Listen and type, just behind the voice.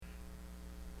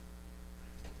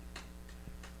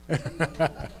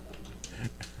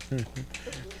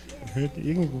You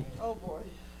can, Oh, boy.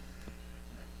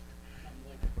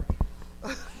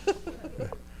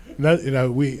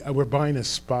 no, we're buying a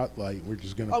spotlight. We're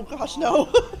just gonna. Oh, gosh, no.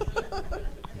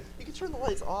 You can turn the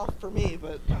lights off for me,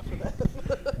 but not for them.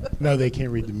 No, they can't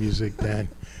read the music, Dan.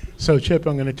 So, Chip,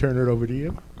 I'm going to turn it over to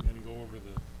you. I'm going to go over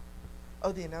the...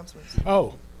 Oh, the announcements.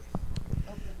 Oh.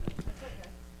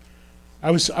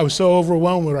 I was so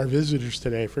overwhelmed with our visitors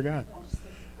today, I forgot.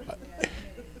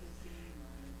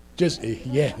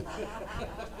 Yeah.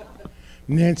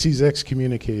 Nancy's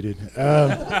excommunicated.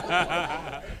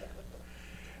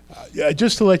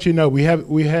 Just to let you know, we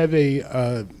have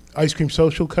a ice cream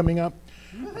social coming up.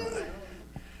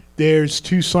 There's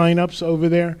 2 sign-ups over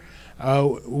there.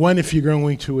 One if you're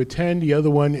going to attend. The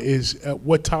other one is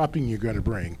what topping you're going to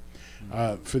bring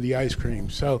for the ice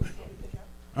cream. So,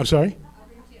 I'm sorry?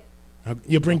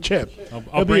 You bring Chip.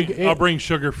 I'll bring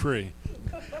sugar-free.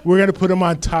 We're going to put them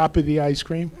on top of the ice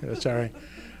cream. That's all right.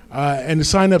 And the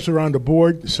sign-ups are on the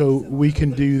board, so we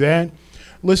can do that.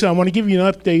 Listen, I want to give you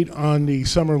an update on the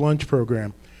summer lunch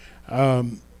program.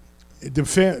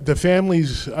 The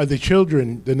families, the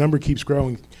children, the number keeps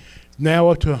growing. Now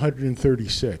up to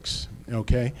 136,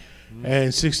 okay?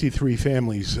 And 63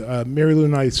 families. Mary Lou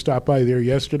and I stopped by there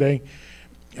yesterday.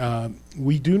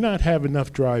 We do not have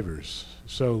enough drivers.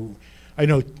 So I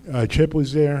know Chip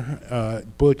was there,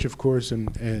 Butch, of course,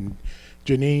 and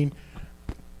Janine.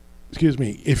 Excuse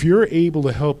me. If you're able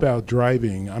to help out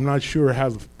driving, I'm not sure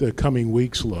how the coming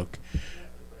weeks look.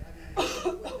 The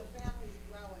family's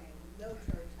growing. No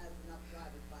church has enough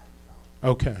drivers by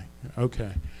themselves.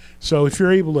 Okay. So if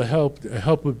you're able to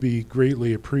help would be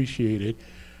greatly appreciated.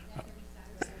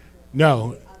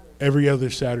 No, every other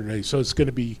Saturday. So it's going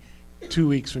to be 2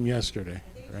 weeks from yesterday,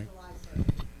 right?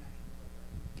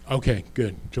 Okay,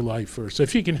 good. July 1st. So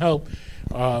if you can help,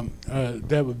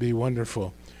 that would be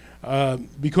wonderful.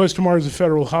 Because tomorrow's a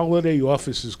federal holiday, the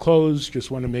office is closed. Just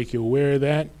want to make you aware of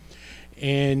that.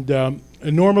 And a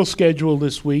normal schedule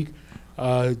this week,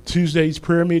 Tuesday's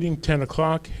prayer meeting, 10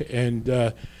 o'clock.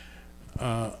 And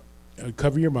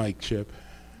cover your mic, Chip.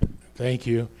 Thank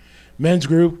you. Men's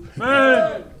group.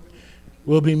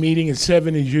 We'll be meeting at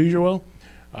 7 as usual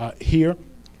here.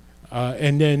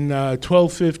 And then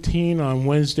 12:15 on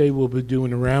Wednesday, we'll be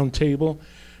doing a round table,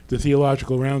 the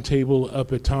theological round table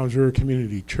up at Toms River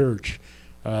Community Church.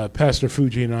 Pastor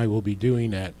Fuji and I will be doing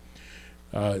that.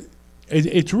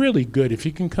 It's really good. If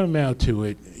you can come out to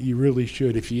it, you really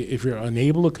should. If you're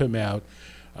unable to come out,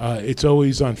 it's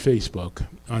always on Facebook,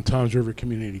 on Toms River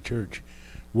Community Church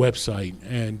website,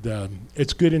 and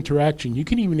it's good interaction. You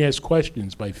can even ask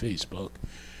questions by Facebook.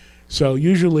 So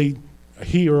usually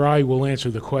he or I will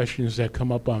answer the questions that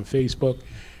come up on Facebook,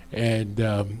 and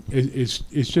it's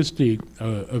just a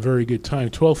very good time.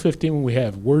 12:15 we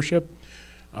have worship.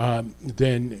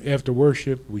 Then after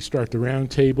worship, we start the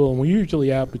round table, and we're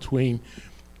usually out between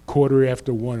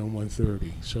 1:15 and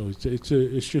 1:30. So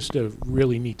it's just a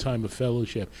really neat time of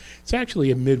fellowship. It's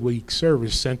actually a midweek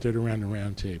service centered around the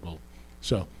round table.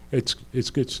 So it's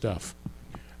good stuff.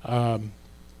 I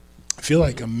feel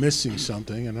like I'm missing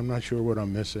something, and I'm not sure what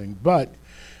I'm missing. But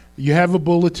you have a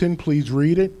bulletin. Please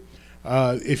read it.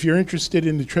 If you're interested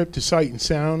in the trip to Sight and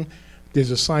Sound,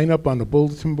 there's a sign-up on the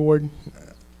bulletin board.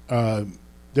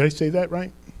 Did I say that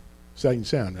right? Sight and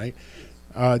Sound, right?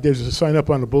 There's a sign-up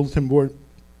on the bulletin board.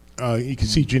 You can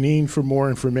see Janine for more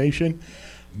information.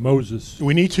 Moses.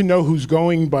 We need to know who's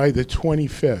going by the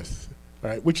 25th,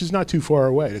 right, which is not too far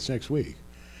away. It's next week.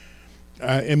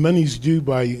 And money's due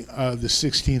by the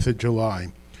 16th of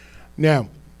July. Now,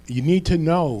 you need to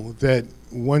know that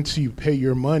once you pay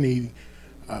your money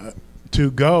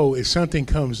to go, if something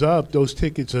comes up, those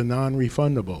tickets are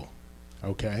non-refundable,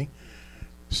 okay?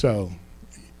 So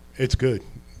it's good.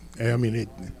 I mean,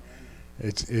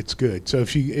 it's good. So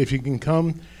if you can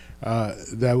come,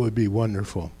 that would be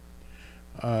wonderful.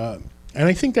 And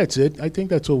I think that's it. I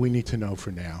think that's all we need to know for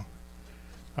now.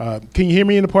 Can you hear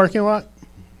me in the parking lot?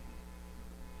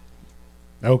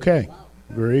 Okay. Wow.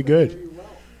 Very good.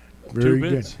 Very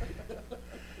good.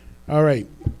 All right.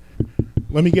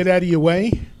 Let me get out of your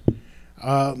way.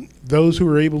 Those who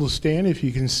are able to stand, if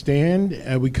you can stand,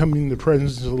 we come in the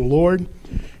presence of the Lord,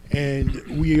 and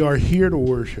we are here to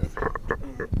worship.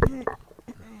 Good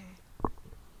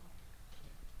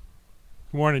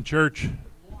morning, church.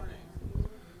 Good morning.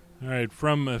 All right,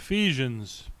 from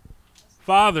Ephesians,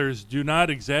 fathers, do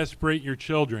not exasperate your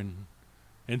children.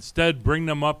 Instead, bring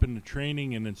them up in the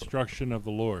training and instruction of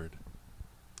the Lord.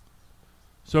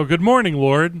 So, good morning,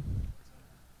 Lord.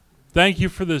 Thank you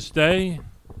for this day.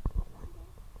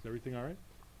 Is everything all right?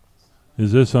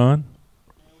 Is this on?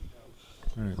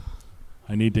 All right.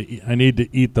 I need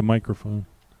to eat the microphone.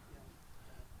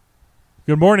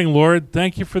 Good morning, Lord.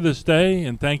 Thank you for this day,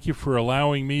 and thank you for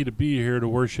allowing me to be here to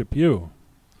worship you.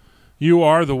 You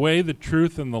are the way, the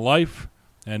truth, and the life,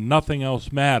 and nothing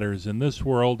else matters in this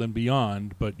world and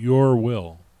beyond but your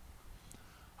will.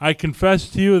 I confess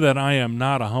to you that I am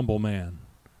not a humble man.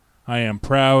 I am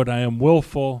proud, I am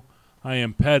willful, I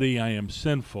am petty, I am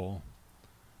sinful.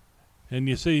 And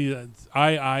you see,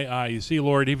 You see,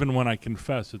 Lord, even when I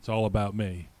confess, it's all about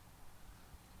me.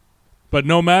 But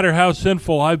no matter how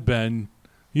sinful I've been,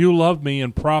 you love me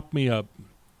and prop me up.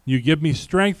 You give me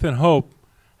strength and hope,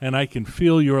 and I can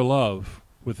feel your love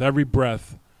with every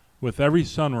breath, with every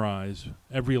sunrise,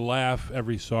 every laugh,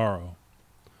 every sorrow.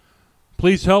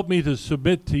 Please help me to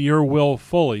submit to your will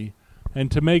fully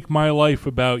and to make my life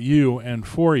about you and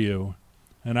for you.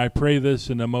 And I pray this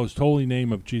in the most holy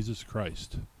name of Jesus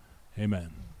Christ. Amen.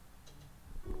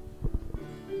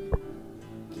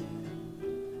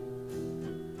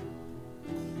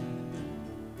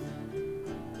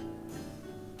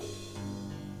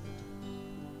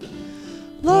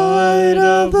 Light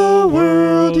of the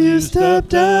world, you step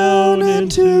down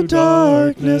into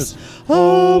darkness.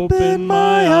 Open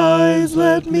my eyes,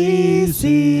 let me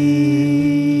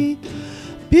see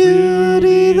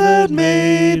beauty that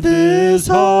made this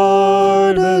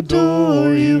heart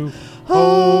adore you.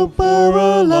 Hope for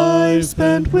a life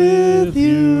spent with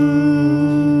you.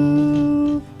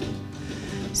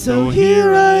 So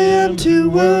here I am to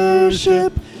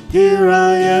worship, here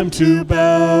I am to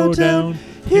bow down,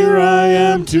 here I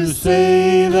am to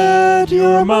say that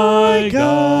you're my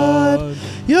God.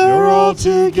 You're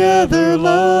altogether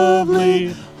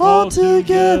lovely,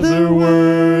 altogether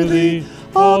worthy,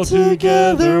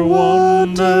 altogether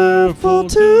wonderful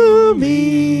to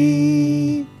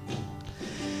me.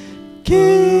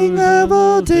 King of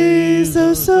all days,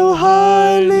 oh so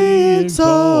highly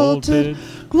exalted,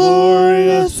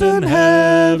 glorious in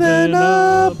heaven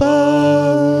above.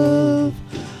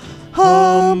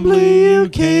 Humbly you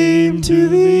came to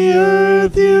the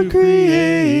earth you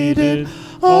created,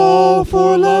 all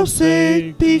for love's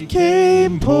sake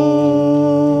became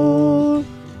poor.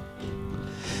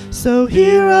 So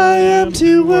here I am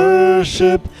to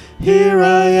worship, here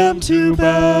I am to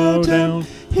bow down,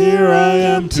 here I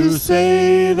am to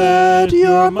say that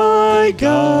you're my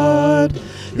God.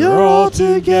 You're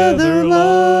altogether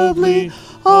lovely,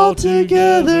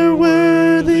 altogether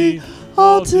worthy,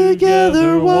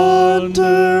 altogether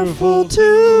wonderful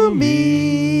to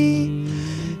me.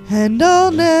 And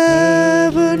I'll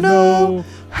never know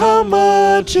how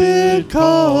much it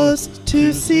cost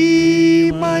to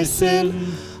see my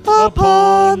sin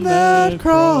upon that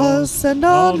cross. And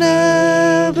I'll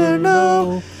never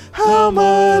know how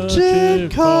much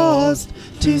it cost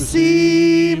to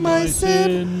see my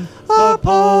sin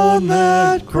upon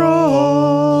that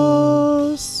cross.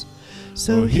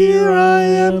 So here I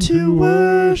am to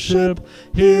worship,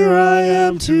 here I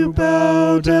am to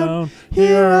bow down,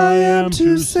 here I am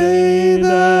to say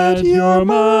that you're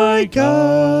my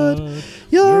God.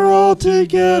 You're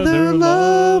altogether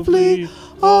lovely,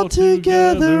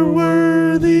 altogether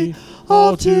worthy,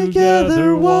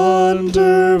 altogether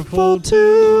wonderful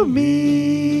to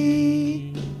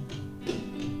me.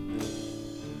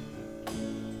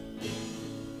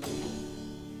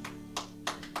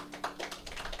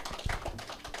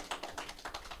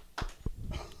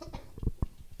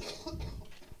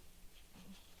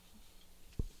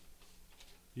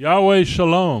 Yahweh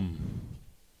Shalom,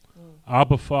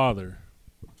 Abba Father,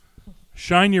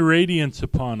 shine your radiance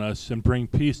upon us and bring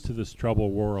peace to this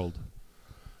troubled world.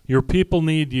 Your people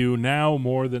need you now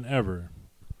more than ever.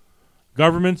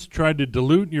 Governments try to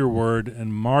dilute your word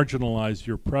and marginalize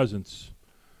your presence.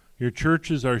 Your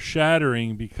churches are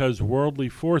shattering because worldly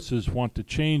forces want to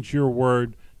change your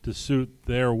word to suit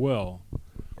their will,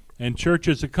 and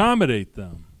churches accommodate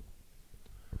them.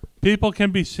 People can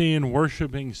be seen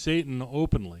worshiping Satan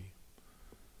openly.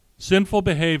 Sinful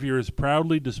behavior is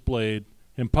proudly displayed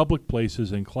in public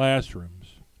places and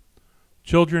classrooms.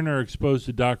 Children are exposed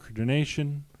to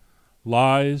indoctrination,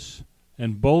 lies,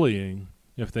 and bullying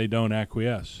if they don't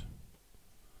acquiesce.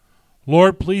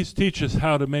 Lord, please teach us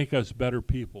how to make us better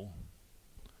people.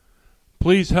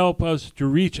 Please help us to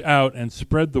reach out and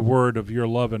spread the word of your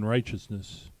love and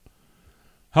righteousness.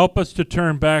 Help us to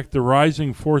turn back the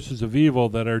rising forces of evil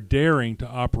that are daring to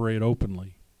operate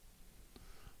openly.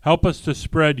 Help us to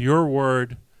spread your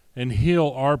word and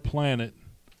heal our planet.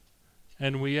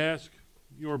 And we ask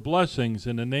your blessings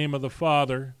in the name of the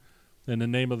Father, in the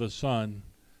name of the Son,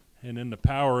 and in the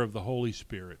power of the Holy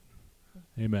Spirit.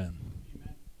 Amen.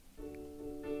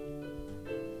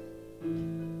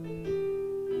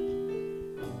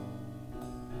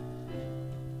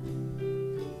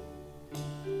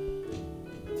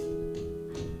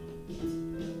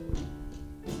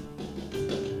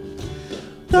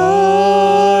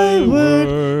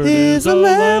 is a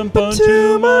lamp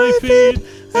unto my feet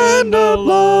and a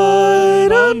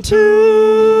light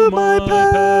unto my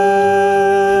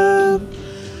path.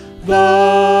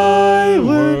 Thy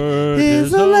word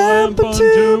is a lamp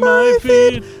unto my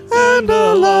feet and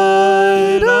a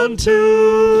light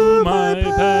unto my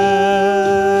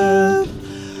path.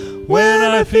 When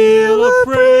I feel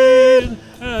afraid,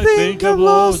 I think I've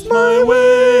lost my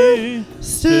way,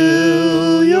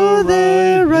 still you're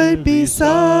there right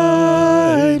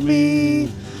beside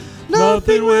me.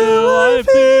 Nothing will I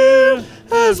fear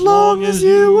as long as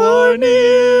you are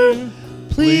near.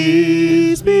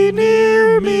 Please be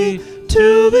near me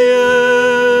to the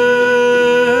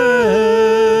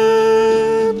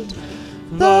end.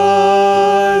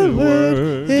 Thy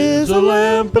word is a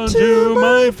lamp unto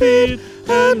my feet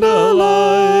and a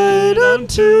light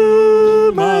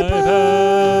unto my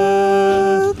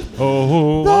path.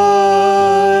 Oh,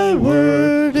 thy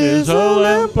word is a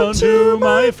lamp unto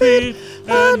my feet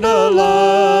and a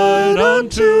light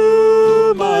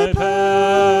unto my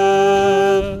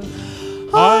path.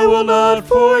 I will not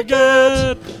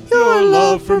forget your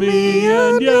love for me,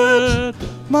 and yet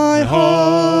my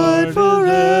heart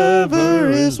forever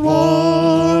is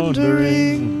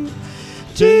wandering.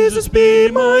 Jesus,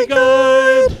 be my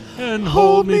guide and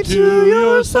hold me to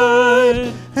your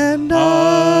side, and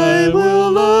I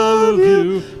will love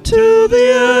you to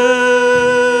the end.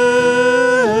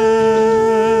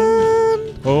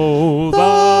 Oh,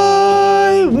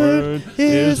 thy word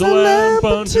is a lamp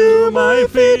unto my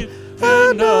feet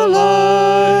and a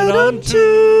light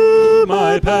unto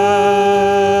my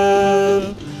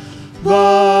path.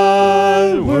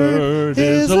 Thy word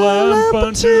is a lamp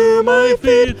unto my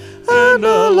feet and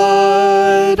a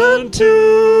light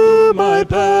unto my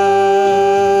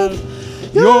path.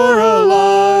 You're a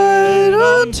light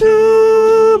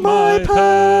unto my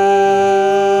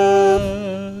path.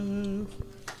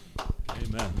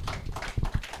 Amen.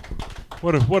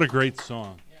 What a great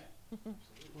song.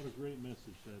 What a great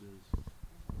message that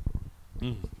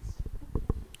is.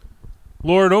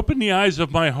 Lord, open the eyes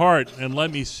of my heart and let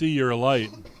me see your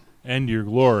light and your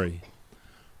glory.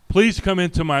 Please come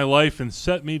into my life and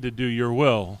set me to do your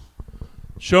will.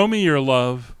 Show me your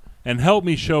love and help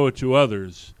me show it to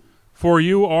others. For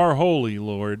you are holy,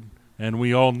 Lord, and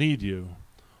we all need you.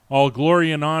 All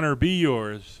glory and honor be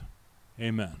yours.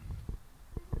 Amen.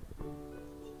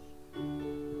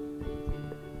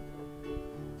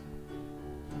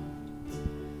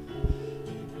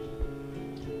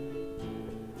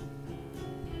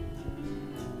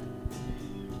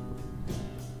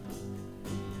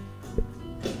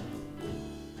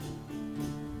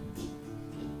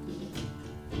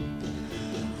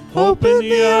 Open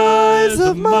the eyes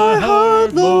of my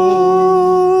heart,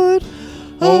 Lord.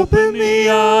 Open the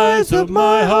eyes of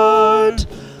my heart.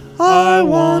 I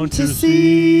want to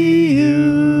see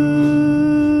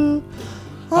you.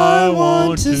 I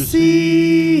want to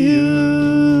see you.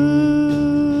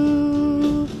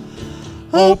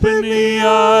 Open the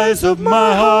eyes of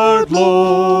my heart,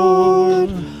 Lord.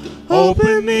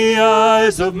 Open the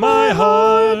eyes of my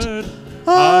heart.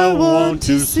 I want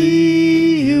to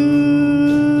see you.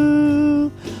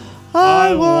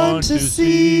 I want to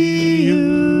see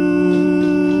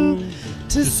you.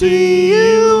 To see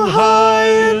you high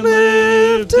and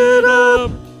lifted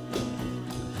up,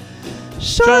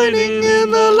 shining in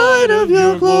the light of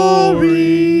your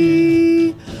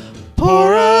glory.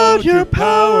 Pour out your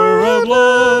power of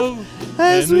love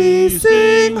as we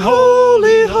sing,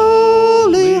 holy,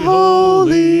 holy,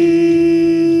 holy.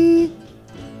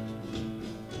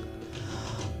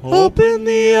 Open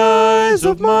the eyes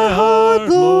of my heart,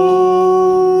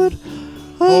 Lord.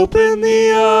 Open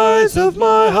the eyes of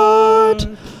my heart.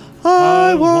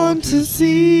 I want to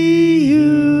see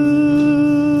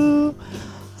you.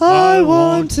 I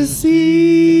want to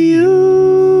see you.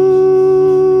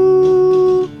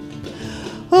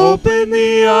 Open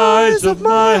the eyes of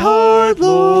my heart,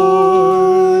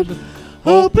 Lord.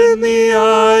 Open the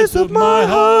eyes of my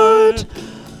heart.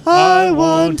 I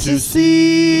want to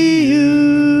see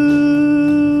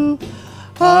you.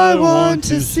 I want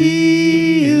to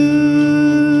see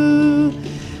you.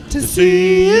 To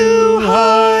see you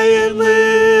high and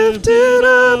lifted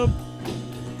up,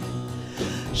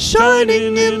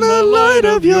 shining in the light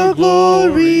of your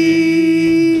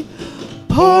glory.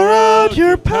 Pour out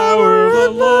your power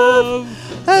of love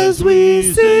as we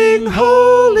sing,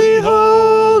 holy,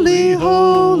 holy,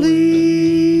 holy.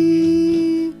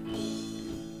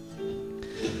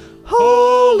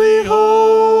 Holy,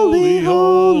 holy,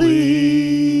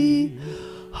 holy.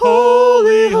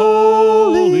 Holy,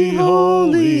 holy,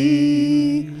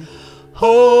 holy.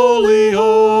 Holy,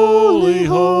 holy,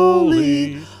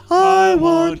 holy. I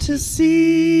want to see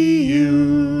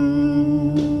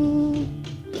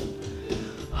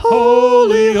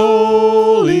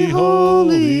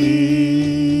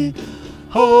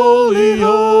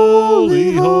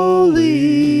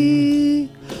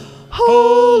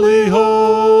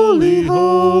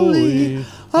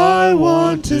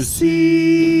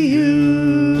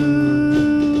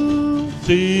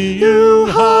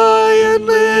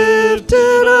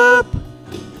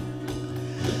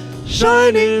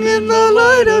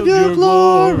light of your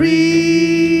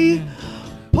glory.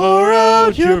 Pour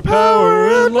out your power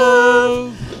and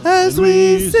love as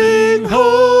we sing,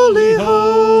 holy,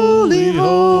 holy,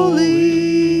 holy.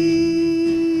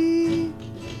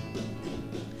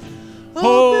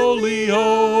 Holy,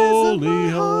 holy,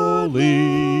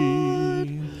 holy.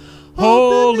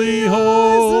 Holy,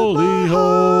 holy,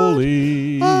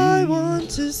 holy. I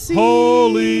want to see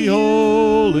Holy, you.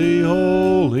 holy,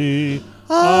 holy.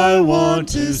 I want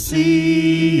to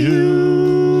see you.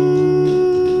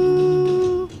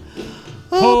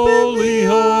 Holy,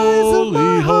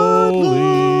 holy,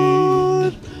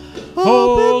 holy.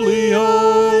 Holy,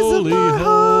 holy,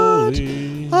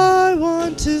 holy. I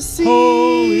want to see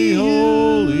Holy, you.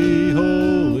 holy,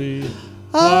 holy.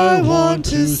 I want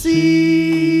to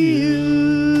see you.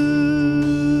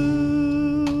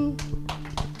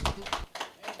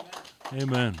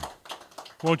 Amen.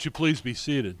 Won't you please be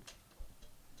seated?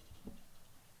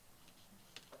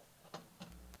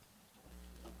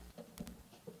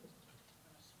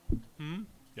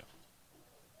 Yeah.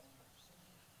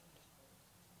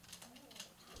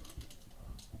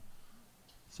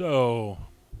 So,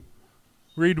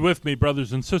 read with me,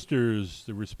 brothers and sisters,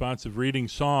 the responsive reading,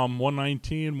 Psalm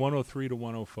 119, 103 to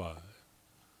 105.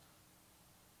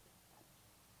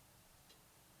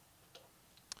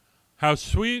 How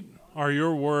sweet are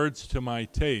your words to my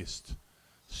taste,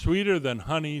 sweeter than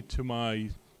honey to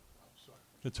my...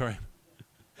 That's all right.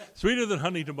 Sweeter than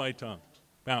honey to my tongue,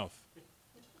 mouth.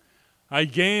 I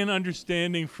gain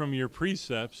understanding from your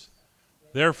precepts,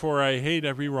 therefore I hate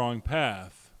every wrong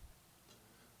path.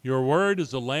 Your word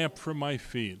is a lamp for my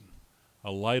feet,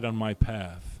 a light on my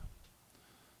path.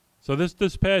 So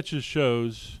this passage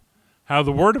shows how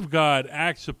the Word of God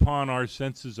acts upon our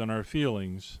senses and our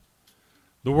feelings.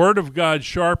 The Word of God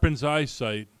sharpens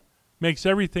eyesight, makes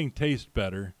everything taste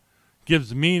better,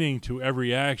 gives meaning to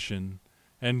every action,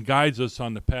 and guides us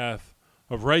on the path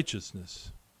of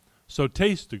righteousness. So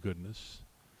taste the goodness,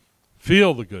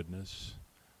 feel the goodness,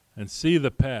 and see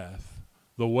the path,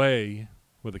 the way,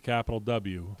 with a capital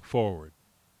W, forward.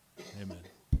 Amen.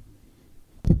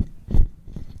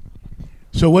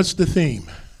 So what's the theme?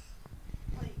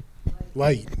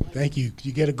 Light. Thank you.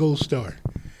 You get a gold star.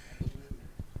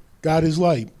 God is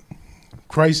light.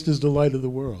 Christ is the light of the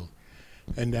world.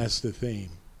 And that's the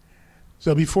theme.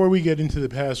 So before we get into the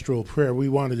pastoral prayer, we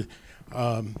want to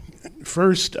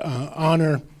first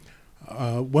honor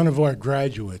one of our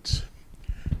graduates.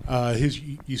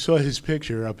 You saw his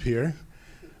picture up here.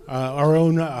 Our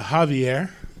own Javier.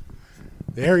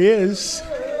 There he is.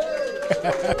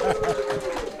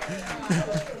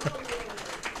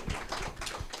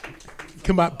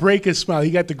 Come on, break a smile.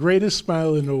 He got the greatest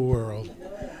smile in the world.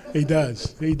 He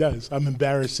does. He does. I'm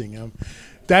embarrassing him.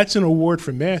 That's an award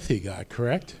for math he got,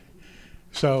 correct?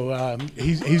 So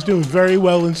he's doing very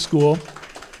well in school.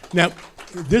 Now,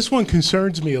 this one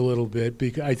concerns me a little bit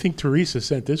because I think Teresa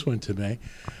sent this one to me.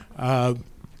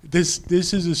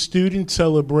 This is a student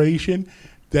celebration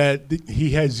that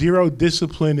he had zero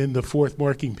discipline in the fourth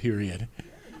marking period.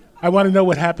 I want to know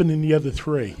what happened in the other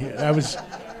three.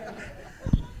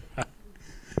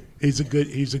 He's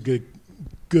a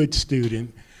good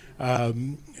student,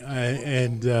 and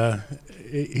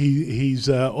he's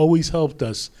always helped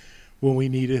us when we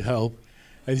needed help,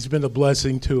 and he's been a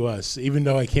blessing to us. Even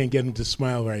though I can't get him to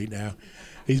smile right now,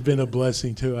 he's been a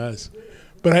blessing to us.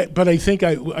 But I think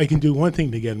I can do one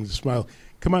thing to get him to smile.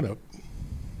 Come on up.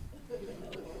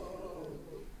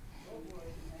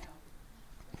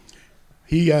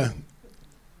 He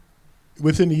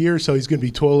within a year or so he's going to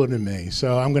be taller than me,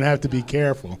 so I'm going to have to be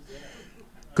careful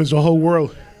because the whole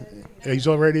world. He's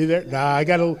already there. Nah, I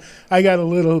got a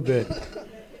little bit.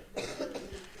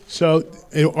 So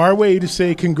our way to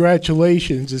say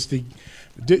congratulations is to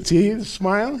see the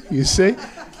smile. You see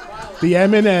the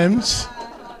M&Ms.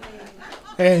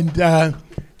 And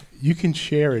you can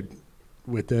share it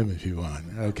with them if you want,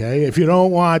 okay? If you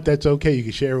don't want, that's okay. You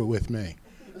can share it with me,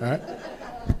 all right?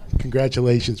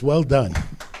 Congratulations. Well done.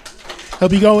 He'll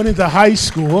be going into high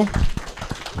school.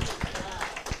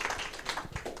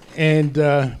 And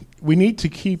we need to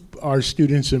keep our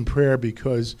students in prayer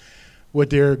because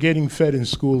what they're getting fed in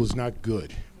school is not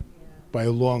good by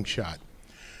a long shot.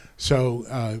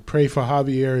 So pray for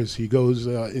Javier as he goes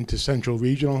into Central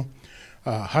Regional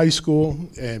High School,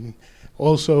 and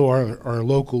also our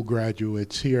local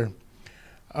graduates here.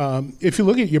 If you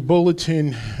look at your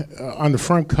bulletin on the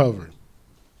front cover,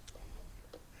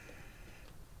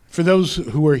 for those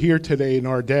who are here today and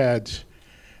are dads,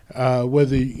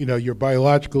 whether your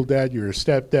biological dad, you're a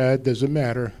stepdad, doesn't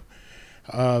matter,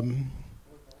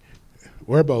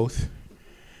 or both.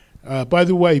 By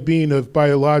the way, being a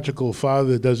biological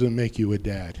father doesn't make you a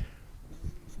dad.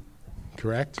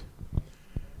 Correct?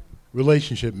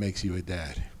 Relationship makes you a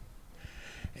dad.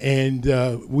 And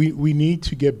we need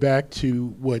to get back to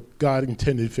what God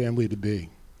intended family to be.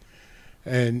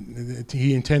 And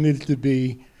he intended it to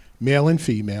be male and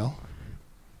female.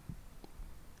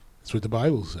 That's what the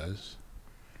Bible says.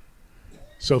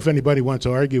 So if anybody wants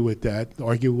to argue with that,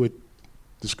 argue with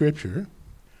the scripture.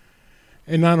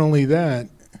 And not only that,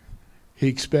 he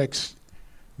expects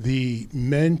the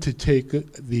men to take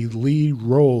the lead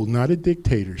role, not a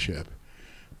dictatorship,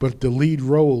 but the lead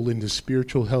role in the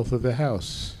spiritual health of the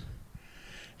house.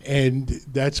 And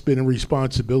that's been a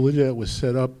responsibility that was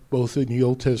set up both in the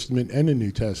Old Testament and the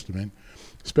New Testament,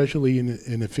 especially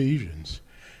in Ephesians.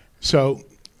 So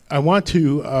I want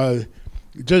to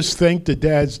just thank the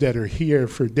dads that are here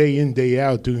for day in, day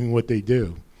out doing what they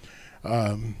do.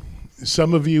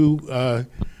 Some of you,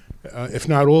 if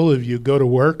not all of you, go to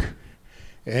work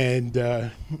and,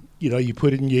 you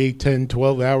put in your 8, 10,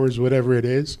 12 hours, whatever it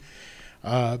is.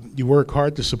 You work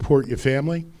hard to support your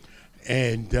family,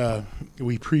 and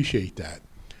we appreciate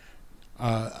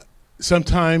that.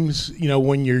 Sometimes,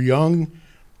 when you're young,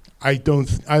 I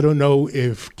don't know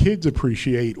if kids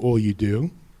appreciate all you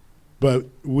do, but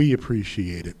we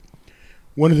appreciate it.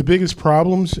 One of the biggest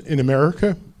problems in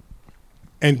America,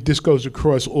 and this goes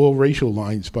across all racial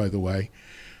lines, by the way,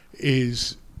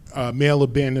 is male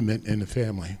abandonment in the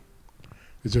family.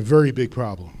 It's a very big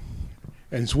problem,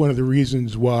 and it's one of the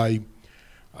reasons why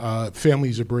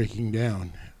families are breaking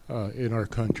down in our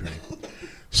country.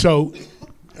 So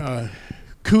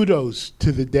kudos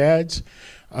to the dads.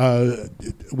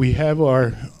 We have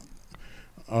our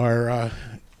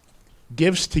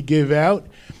gifts to give out,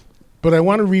 but I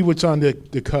want to read what's on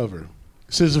the cover.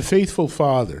 It says, a faithful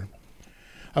father.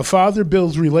 A father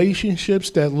builds relationships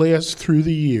that last through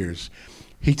the years.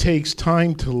 He takes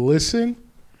time to listen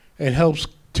and helps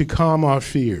to calm our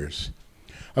fears.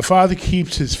 A father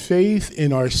keeps his faith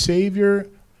in our Savior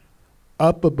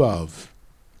up above,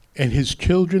 and his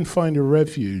children find a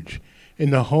refuge in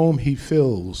the home he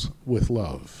fills with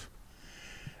love.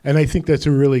 And I think that's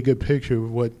a really good picture of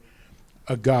what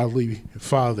a godly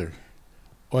father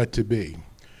ought to be.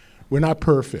 We're not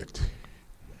perfect,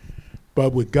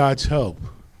 but with God's help,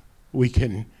 we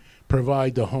can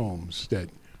provide the homes that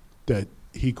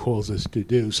he calls us to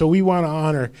do. So we want to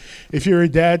honor, if you're a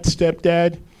dad,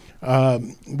 stepdad,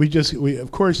 we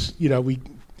of course, you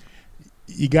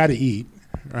got to eat,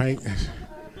 right?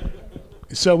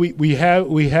 So we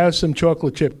have some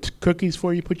chocolate chip cookies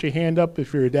for you. Put your hand up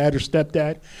if you're a dad or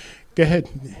stepdad. Go ahead.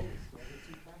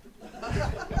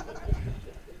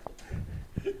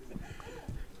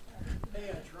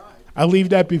 I'll leave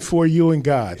that before you and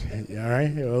God. All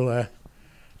right? Well,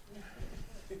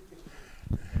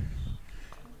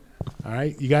 all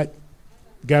right. You got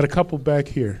a couple back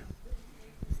here.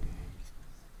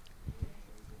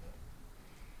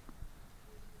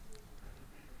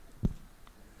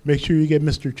 Make sure you get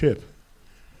Mr. Chip,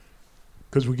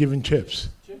 because we're giving chips.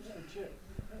 Chips and chip.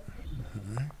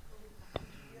 Right.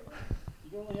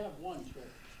 You only have one chip.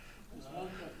 Just one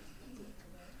chip.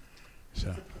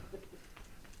 So,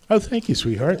 oh, thank you,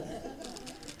 sweetheart.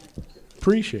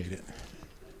 Appreciate it.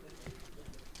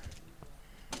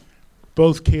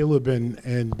 Both Caleb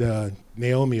and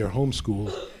Naomi are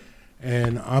homeschooled,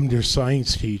 and I'm their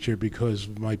science teacher because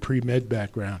of my pre-med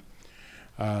background.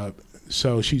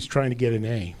 So she's trying to get an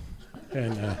A,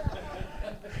 and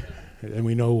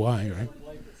we know why, right?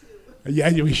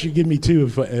 Yeah, we should give me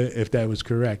 2 if that was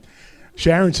correct.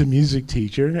 Sharon's a music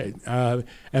teacher,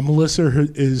 and Melissa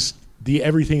is the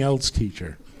everything else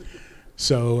teacher.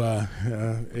 So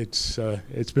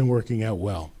it's been working out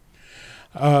well.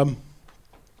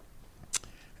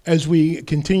 As we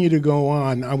continue to go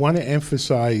on, I want to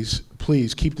emphasize,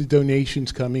 please keep the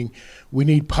donations coming. We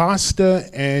need pasta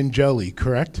and jelly,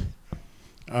 correct?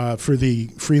 For the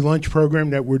free lunch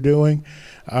program that we're doing.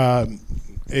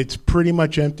 It's pretty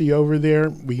much empty over there.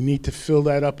 We need to fill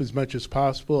that up as much as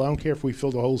possible. I don't care if we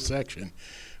fill the whole section.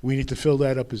 We need to fill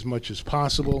that up as much as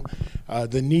possible.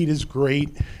 The need is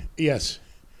great. Yes?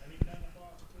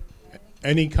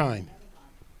 Any kind.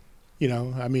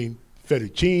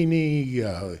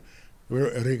 Fettuccine,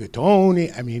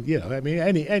 rigatoni. Any. You make me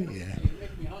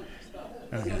hungry. Stop.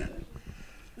 Okay.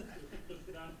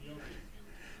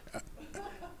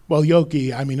 Well,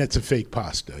 gnocchi, that's a fake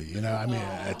pasta,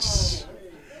 it's,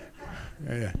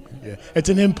 yeah. It's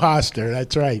an imposter,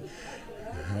 that's right.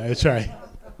 That's right.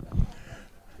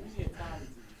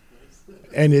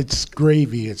 And it's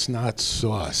gravy, it's not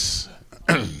sauce.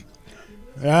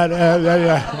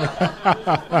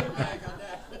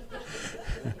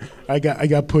 I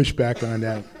got pushback on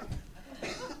that.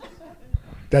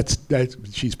 That's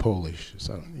she's Polish,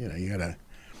 so you gotta.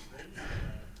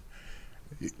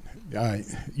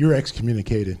 You're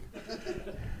excommunicated.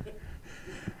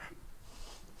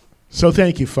 So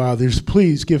thank you, fathers.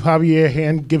 Please give Javier a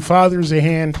hand. Give fathers a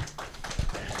hand.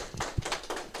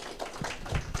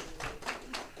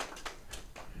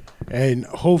 And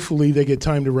hopefully they get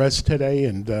time to rest today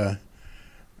and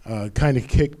kind of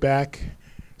kick back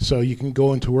so you can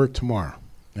go into work tomorrow.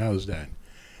 How's that?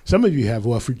 Some of you have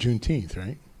off for Juneteenth,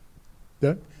 right?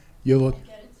 Yeah? You look.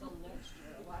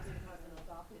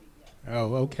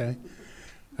 Oh, okay.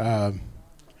 I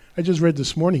just read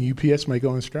this morning UPS might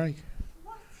go on strike.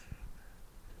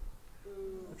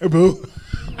 Boo.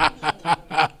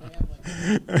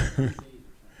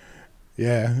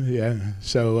 Yeah.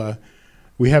 So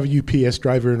we have a UPS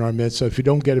driver in our midst, so if you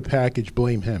don't get a package,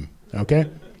 blame him, okay?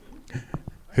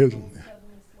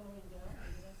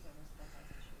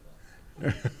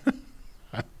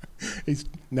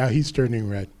 He's turning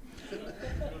red.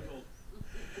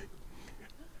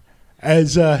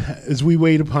 As we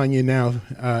wait upon you now,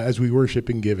 as we worship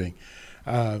and giving,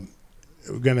 we're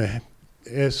going to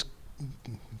ask a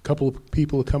couple of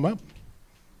people to come up.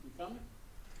 You coming?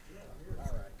 Yeah, all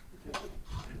right.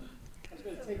 I was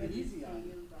going to take it easy on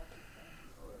you.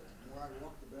 The more I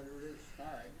walk, the better it is. All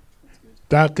right, that's good.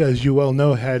 Doc, as you well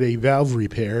know, had a valve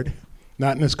repaired,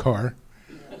 not in his car.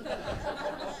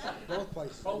 Both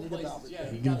places.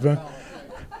 Yeah.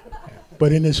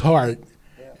 But in his heart.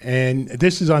 And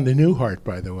this is on the new heart,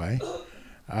 by the way.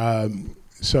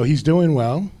 So he's doing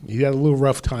well. He had a little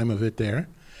rough time of it there.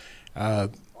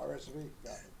 RSV.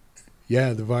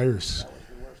 Yeah, the virus. That was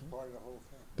the worst part of the whole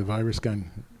thing. The virus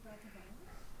gun.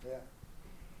 Yeah.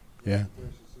 Yeah. There's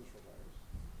the social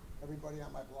virus. Everybody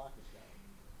on my block has got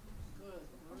it.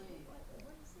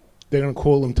 They're going to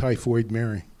call him Typhoid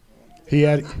Mary. He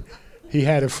had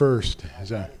it first.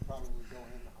 So, Probably going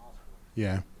in the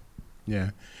hospital.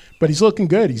 yeah. But he's looking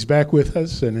good. He's back with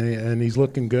us, and he's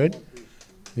looking good.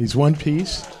 He's one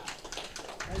piece.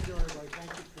 Thank you, everybody. Thank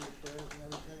you for your prayers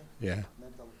and everything. Yeah. It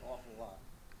meant an awful lot.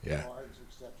 Yeah. Cards,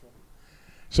 etc.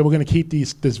 So we're going to keep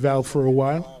this valve for a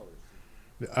while?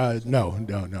 Flowers.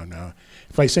 No.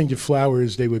 If I send you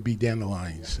flowers, they would be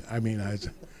dandelions. I mean,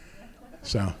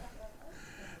 so.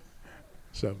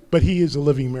 But he is a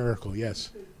living miracle, yes.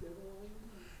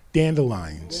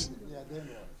 Dandelions. Yeah,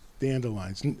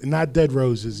 Dandelions. Not dead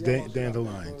roses,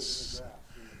 dandelions.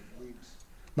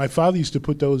 My father used to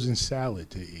put those in salad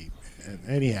to eat.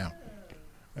 Anyhow,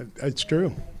 it's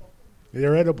true.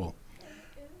 They're edible.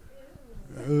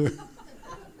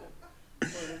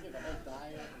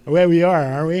 Where we are,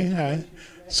 aren't we?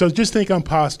 So just think on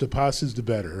pasta. Pasta's the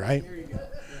better, right?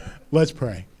 Let's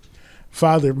pray.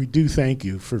 Father, we do thank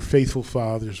you for faithful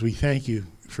fathers. We thank you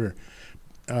for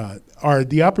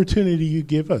the opportunity you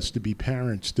give us to be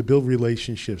parents, to build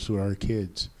relationships with our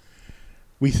kids.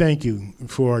 We thank you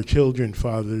for our children,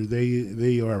 Father.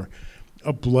 They are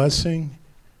a blessing.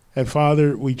 And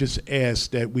Father, we just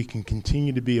ask that we can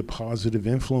continue to be a positive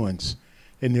influence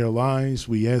in their lives.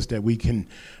 We ask that we can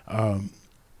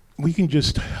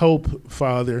just help,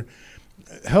 Father,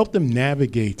 help them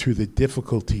navigate through the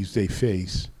difficulties they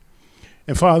face.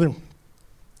 And Father,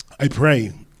 I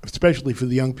pray, especially for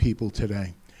the young people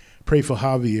today, pray for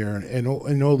Javier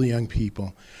and all the young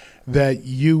people, that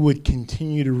you would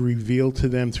continue to reveal to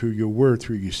them through your word,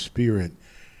 through your spirit,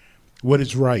 what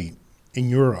is right in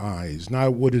your eyes,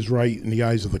 not what is right in the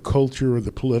eyes of the culture or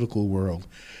the political world,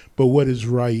 but what is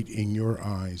right in your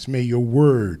eyes. May your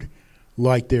word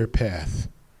light their path.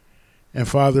 And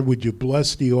Father, would you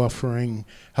bless the offering,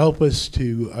 help us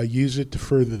to use it to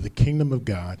further the kingdom of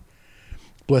God.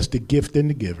 Bless the gift and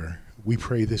the giver. We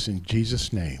pray this in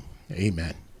Jesus' name.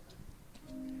 Amen.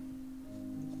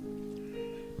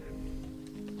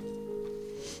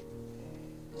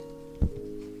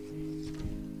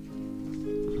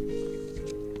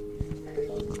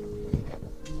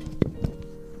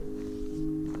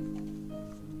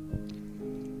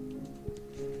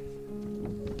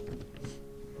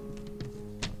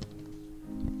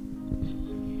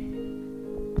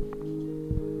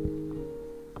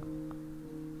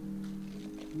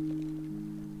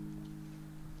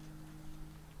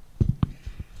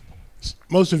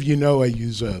 Most of you know I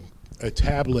use a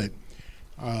tablet.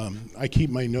 I keep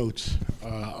my notes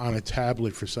on a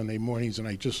tablet for Sunday mornings, and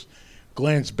I just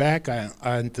glance back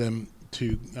on them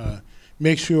to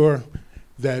make sure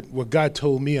that what God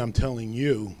told me I'm telling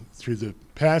you through the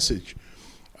passage.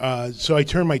 So I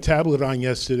turned my tablet on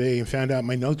yesterday and found out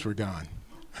my notes were gone.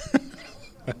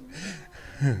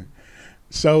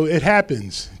 So it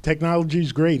happens. Technology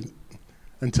is great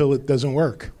until it doesn't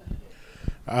work.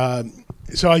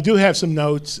 So I do have some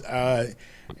notes,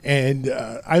 and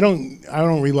I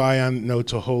don't rely on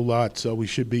notes a whole lot, so we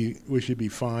should be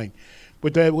fine.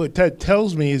 But what that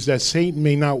tells me is that Satan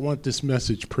may not want this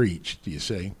message preached. You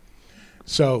see,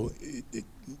 so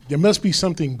there must be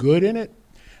something good in it,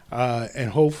 and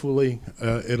hopefully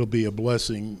it'll be a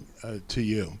blessing to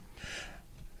you.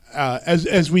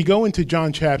 As we go into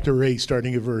John chapter 8,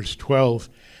 starting at verse 12,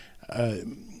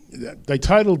 I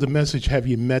titled the message, "Have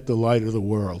You Met the Light of the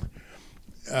World?"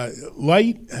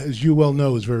 Light, as you well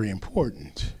know, is very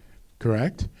important,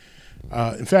 correct?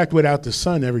 In fact, without the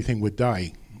sun, everything would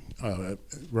die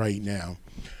right now.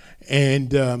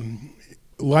 And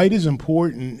light is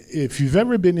important. If you've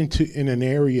ever been in an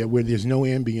area where there's no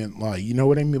ambient light, you know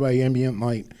what I mean by ambient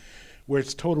light? Where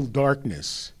it's total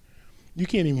darkness. You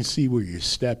can't even see where you're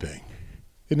stepping.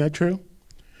 Isn't that true?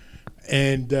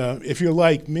 And if you're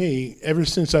like me, ever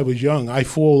since I was young, I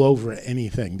fall over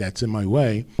anything that's in my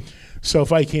way. So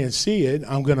if I can't see it,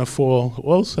 I'm going to fall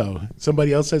also.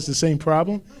 Somebody else has the same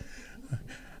problem?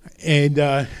 And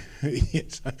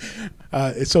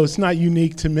so it's not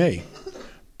unique to me.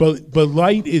 But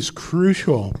light is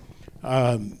crucial.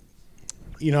 In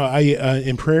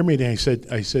prayer meeting, I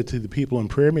said to the people in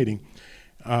prayer meeting,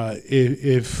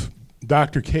 if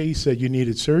Dr. K said you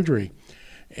needed surgery,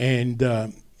 and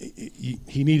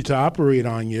he needed to operate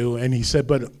on you, and he said,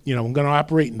 but I'm going to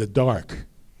operate in the dark.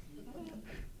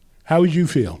 How would you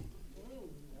feel?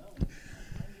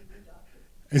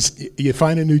 You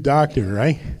find a new doctor,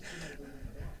 right?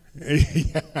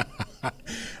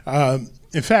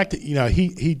 In fact,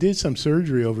 he did some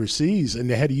surgery overseas, and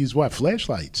they had to use what?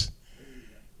 Flashlights.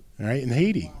 Right? In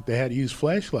Haiti, they had to use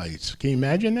flashlights. Can you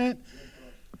imagine that?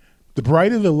 The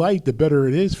brighter the light, the better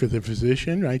it is for the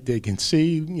physician, right? They can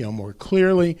see, more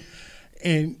clearly.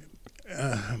 And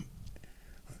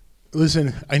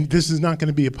listen, this is not going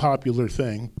to be a popular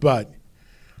thing, but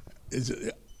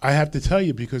I have to tell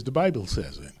you because the Bible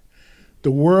says it.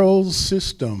 The world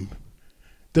system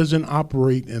doesn't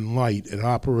operate in light. It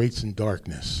operates in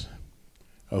darkness,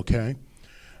 okay?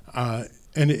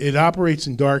 And it operates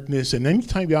in darkness, and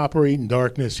anytime you operate in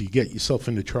darkness, you get yourself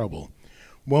into trouble,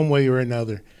 one way or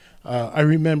another. I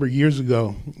remember years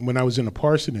ago when I was in a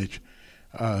parsonage,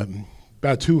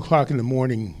 about 2 o'clock in the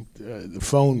morning, the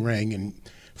phone rang, and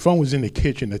the phone was in the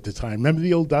kitchen at the time. Remember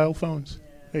the old dial phones?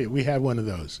 Hey, we had one of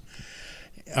those.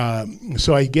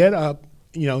 So I get up,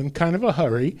 in kind of a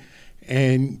hurry,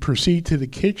 and proceed to the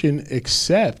kitchen,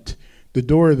 except the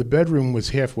door of the bedroom was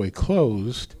halfway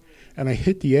closed, and I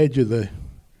hit the edge of the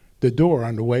door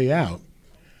on the way out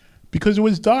because it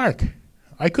was dark.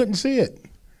 I couldn't see it.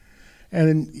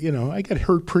 And, I got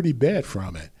hurt pretty bad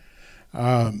from it.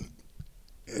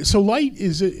 So light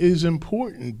is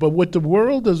important, but what the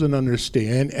world doesn't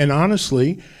understand, and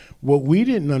honestly, what we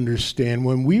didn't understand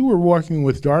when we were walking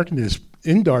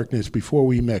in darkness before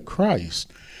we met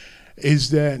Christ,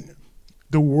 is that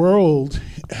the world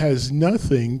has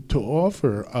nothing to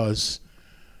offer us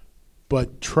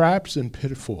but traps and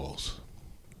pitfalls.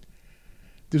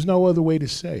 There's no other way to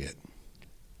say it.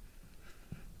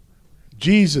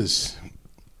 Jesus,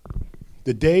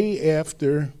 the day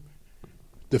after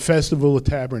the Festival of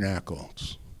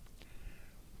Tabernacles,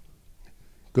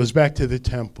 goes back to the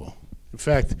temple. In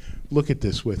fact, look at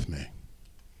this with me.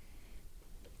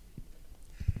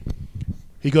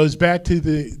 He goes back to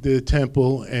the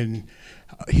temple, and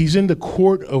he's in the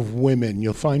court of women.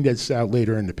 You'll find that out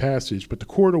later in the passage. But the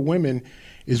court of women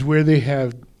is where they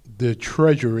have the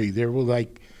treasury. There were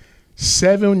like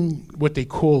 7 what they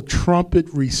call trumpet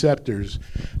receptors.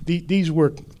 These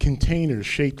were containers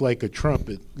shaped like a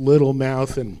trumpet, little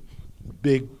mouth and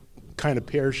big kind of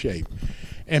pear shape.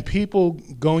 And people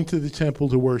going to the temple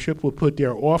to worship would put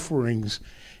their offerings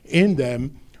in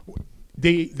them.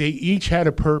 They each had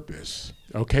a purpose.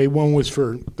 Okay, one was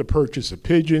for the purchase of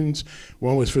pigeons,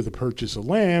 one was for the purchase of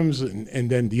lambs, and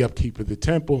then the upkeep of the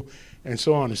temple, and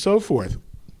so on and so forth.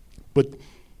 But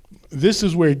this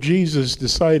is where Jesus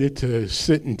decided to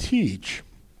sit and teach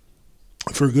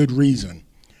for good reason.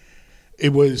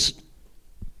 It was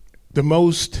the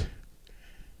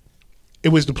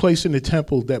place in the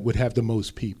temple that would have the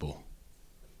most people.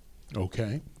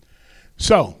 Okay?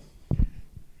 So,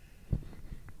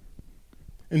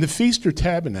 in the Feast of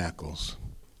Tabernacles,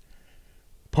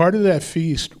 part of that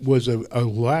feast was an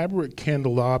elaborate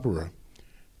candelabra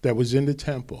that was in the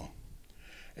temple.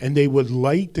 And they would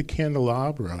light the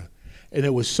candelabra, and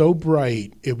it was so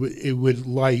bright, it would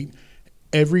light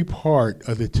every part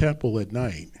of the temple at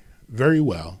night very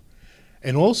well,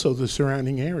 and also the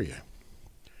surrounding area.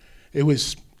 It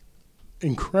was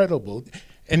incredible.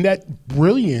 And that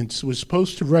brilliance was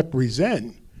supposed to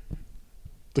represent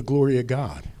the glory of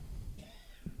God,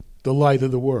 the light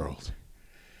of the world.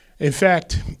 In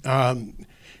fact,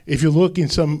 if you look in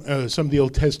some of the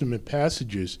Old Testament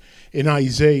passages, in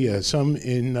Isaiah, some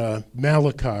in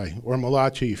Malachi, or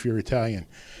Malachi if you're Italian,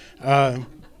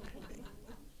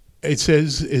 it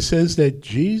says that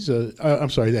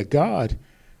that God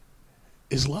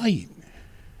is light.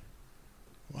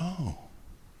 Wow.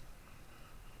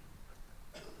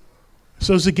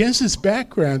 So it's against this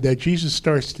background that Jesus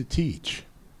starts to teach.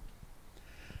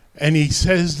 And he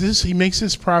says this, he makes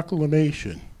this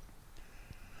proclamation.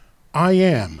 I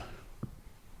am.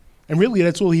 And really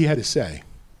that's all he had to say.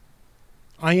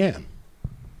 I am.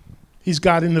 He's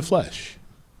God in the flesh.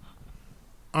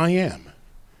 I am.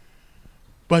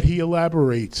 But he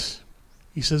elaborates.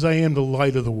 He says, I am the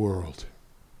light of the world.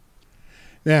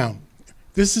 Now,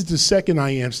 this is the second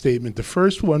I am statement. The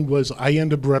first one was, I am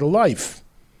the bread of life.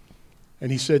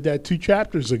 And he said that 2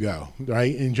 chapters ago,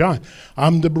 right, in John.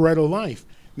 I'm the bread of life.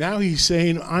 Now he's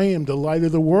saying, I am the light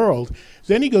of the world.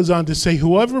 Then he goes on to say,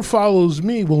 whoever follows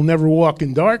me will never walk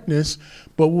in darkness,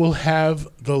 but will have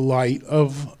the light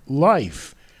of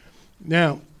life.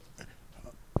 Now,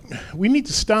 we need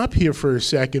to stop here for a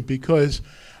second because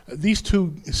these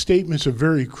 2 statements are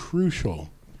very crucial.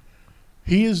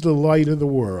 He is the light of the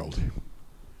world.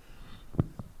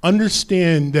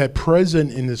 Understand that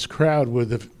present in this crowd were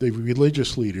the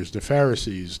religious leaders, the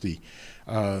Pharisees, the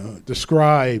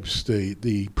scribes,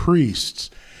 the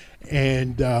priests.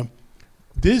 And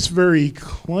this very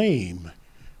claim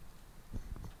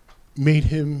made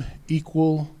him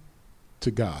equal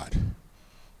to God.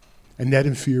 And that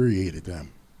infuriated them.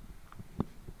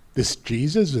 This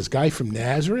Jesus, this guy from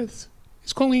Nazareth,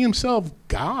 he's calling himself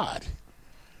God.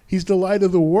 He's the light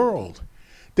of the world.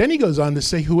 Then he goes on to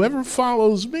say, whoever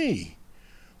follows me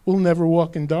will never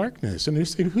walk in darkness. And they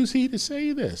say, who's he to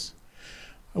say this?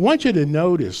 I want you to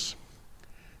notice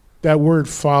that word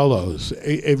follows.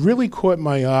 It really caught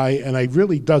my eye, and I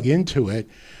really dug into it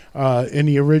in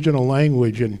the original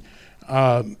language. And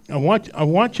I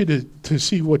want you to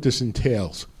see what this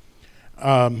entails.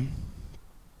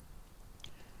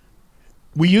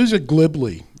 We use it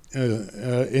glibly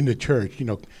in the church,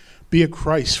 be a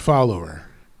Christ follower.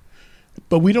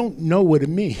 But we don't know what it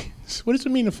means. What does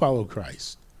it mean to follow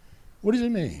Christ? What does it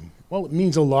mean? Well, it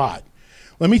means a lot.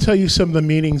 Let me tell you some of the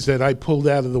meanings that I pulled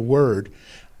out of the word,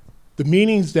 the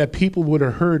meanings that people would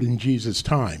have heard in Jesus'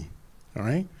 time. All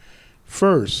right?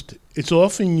 First, it's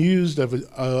often used of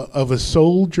a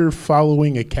soldier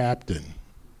following a captain.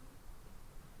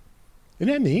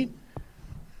 Isn't that neat?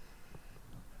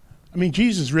 I mean,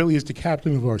 Jesus really is the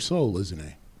captain of our soul, isn't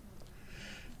he?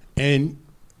 And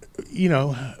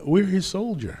we're his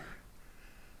soldier.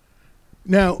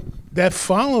 Now, that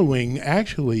following,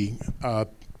 actually,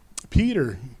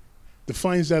 Peter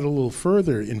defines that a little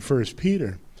further in 1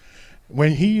 Peter.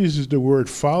 When he uses the word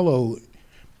follow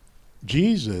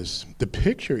Jesus, the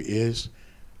picture is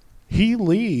he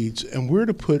leads and we're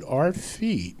to put our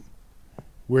feet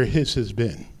where his has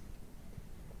been.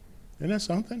 Isn't that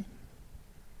something?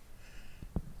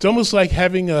 It's almost like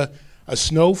having a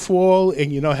snowfall,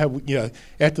 and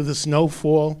after the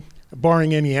snowfall,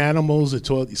 barring any animals,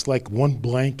 it's like one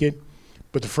blanket.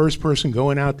 But the first person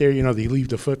going out there, they leave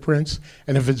the footprints.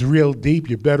 And if it's real deep,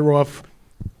 you're better off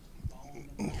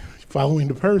following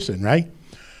the person, right?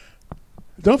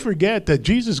 Don't forget that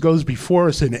Jesus goes before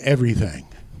us in everything.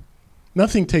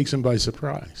 Nothing takes him by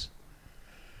surprise.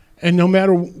 And no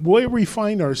matter where we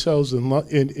find ourselves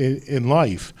in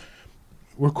life,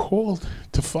 we're called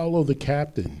to follow the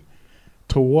captain,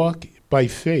 to walk by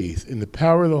faith in the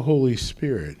power of the Holy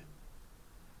Spirit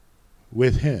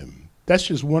with him. That's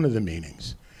just one of the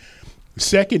meanings. The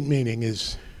second meaning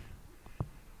is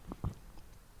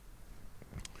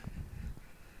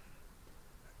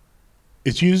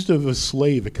it's used of a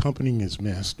slave accompanying his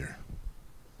master.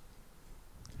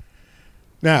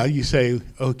 Now you say,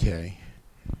 okay,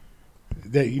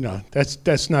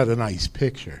 that's not a nice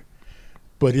picture.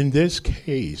 But in this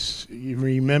case, you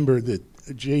remember that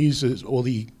Jesus, or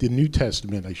the New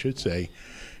Testament, I should say,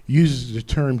 uses the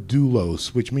term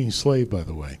doulos, which means slave, by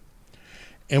the way.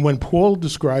 And when Paul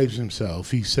describes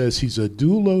himself, he says he's a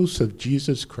doulos of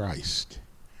Jesus Christ.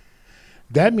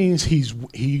 That means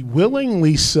he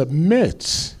willingly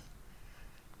submits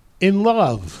in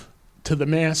love to the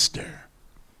master.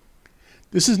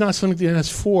 This is not something that's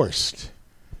forced,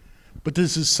 but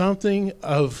this is something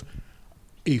of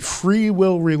a free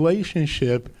will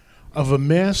relationship of a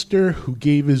master who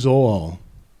gave his all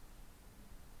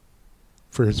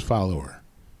for his follower.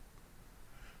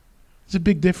 It's a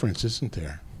big difference, isn't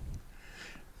there?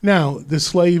 Now, the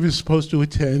slave is supposed to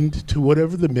attend to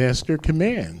whatever the master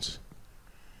commands.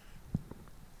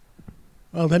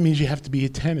 Well, that means you have to be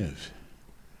attentive.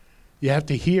 You have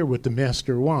to hear what the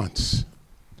master wants.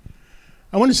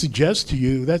 I want to suggest to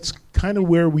you that's kind of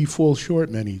where we fall short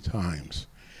many times.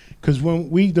 Because when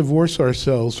we divorce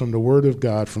ourselves from the Word of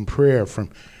God, from prayer, from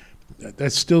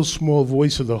that still small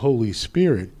voice of the Holy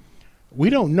Spirit, we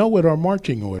don't know what our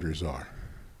marching orders are.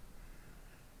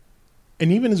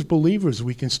 And even as believers,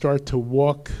 we can start to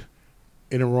walk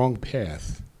in a wrong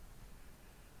path.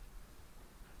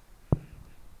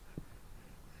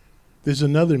 There's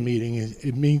another meaning.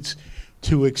 It means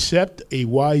to accept a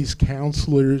wise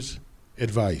counselor's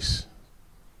advice.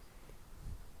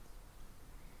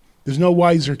 There's no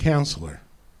wiser counselor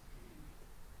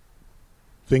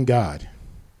than God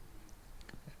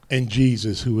and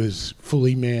Jesus, who is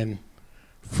fully man,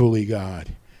 fully God.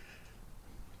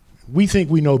 We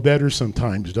think we know better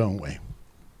sometimes, don't we?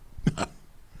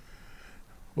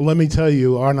 Well, let me tell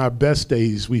you, on our best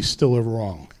days, we still are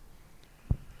wrong.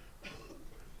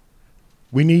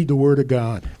 We need the Word of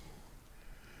God.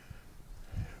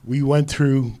 We went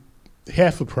through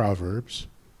half of Proverbs.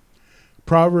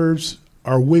 Proverbs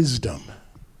are wisdom,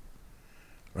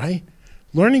 right?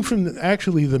 Learning from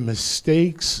the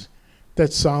mistakes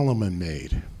that Solomon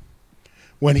made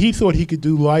when he thought he could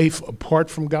do life apart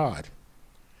from God.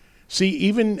 See,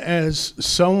 even as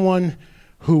someone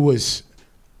who was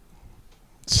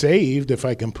saved, if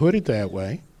I can put it that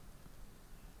way,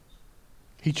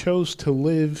 he chose to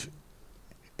live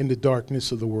in the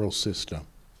darkness of the world system.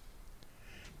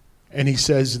 And he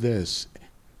says this: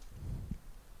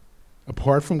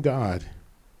 apart from God,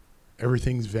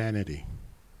 everything's vanity.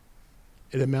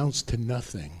 It amounts to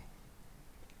nothing.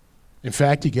 In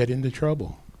fact, you get into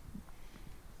trouble.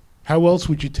 How else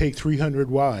would you take 300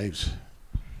 wives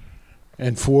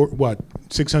and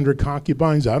 600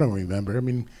 concubines? I don't remember. I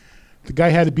mean, the guy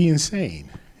had to be insane,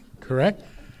 correct?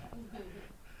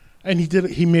 And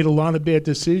he made a lot of bad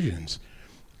decisions.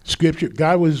 Scripture,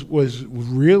 God was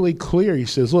really clear. He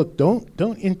says, look,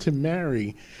 don't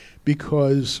intermarry,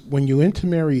 because when you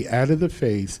intermarry out of the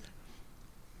faith,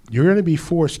 you're going to be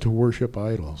forced to worship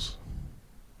idols.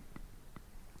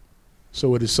 So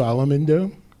what did Solomon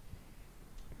do?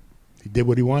 He did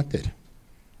what he wanted,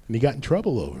 and he got in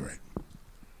trouble over it.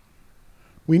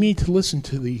 We need to listen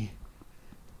to the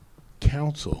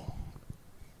counsel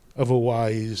of a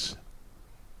wise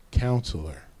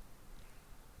counselor,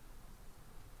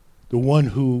 the one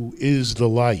who is the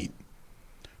light,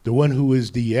 the one who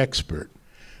is the expert,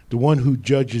 the one who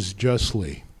judges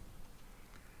justly.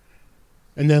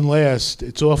 And then last,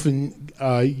 it's often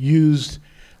used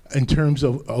in terms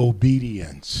of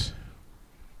obedience.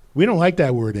 We don't like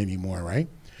that word anymore, right?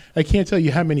 I can't tell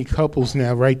you how many couples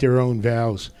now write their own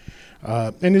vows.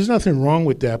 And there's nothing wrong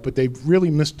with that, but they've really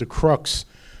missed the crux,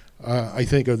 I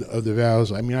think, of the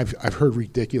vows. I mean, I've heard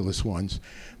ridiculous ones.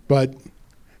 But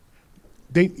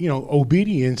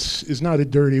obedience is not a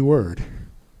dirty word.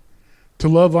 To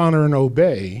love, honor, and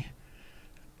obey,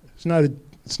 it's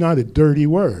not a dirty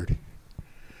word.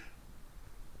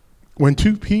 When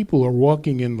two people are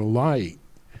walking in the light,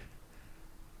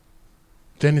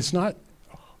 then it's not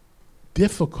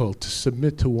difficult to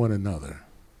submit to one another.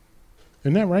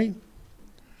 Isn't that right?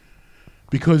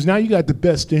 Because now you got the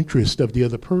best interest of the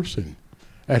other person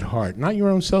at heart, not your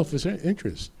own selfish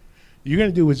interest. You're going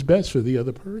to do what's best for the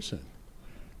other person.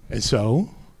 And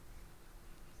so,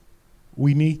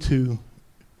 we need to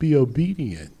be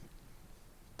obedient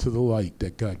to the light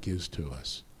that God gives to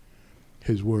us,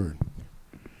 His Word.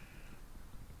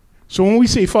 So when we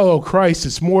say follow Christ,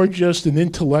 it's more just an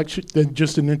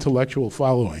intellectual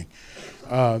following.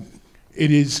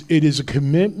 It is a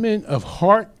commitment of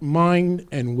heart, mind,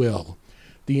 and will,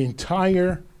 the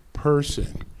entire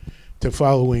person, to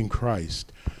following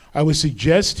Christ. I would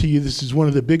suggest to you this is one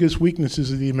of the biggest weaknesses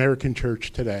of the American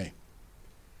church today.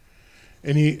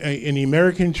 In the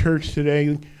American church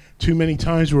today, too many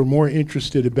times we're more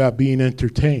interested about being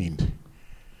entertained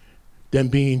than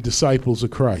being disciples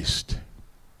of Christ.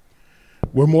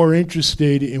 We're more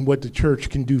interested in what the church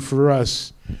can do for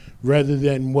us rather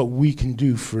than what we can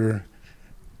do for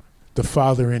the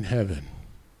Father in heaven.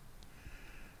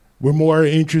 We're more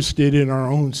interested in our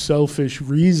own selfish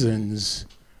reasons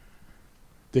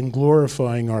than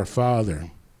glorifying our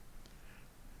Father.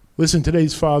 Listen,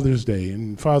 today's Father's Day,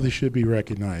 and fathers should be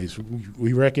recognized.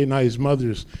 We recognized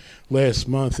mothers last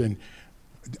month, and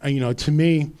to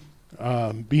me,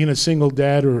 being a single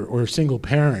dad or a single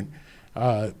parent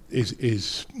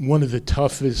is one of the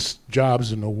toughest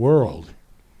jobs in the world.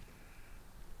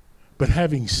 But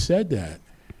having said that,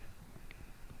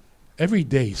 every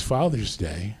day is Father's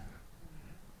Day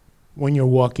when you're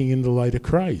walking in the light of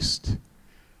Christ.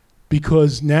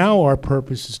 because now our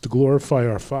purpose is to glorify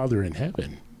our Father in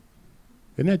heaven.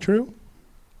 Isn't that true?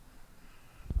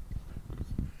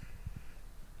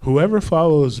 Whoever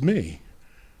follows me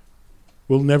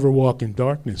will never walk in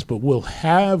darkness, but will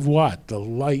have what? The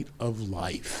light of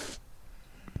life.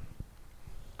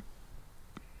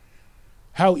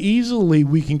 How easily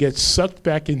we can get sucked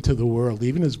back into the world,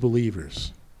 even as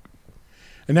believers.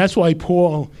 And that's why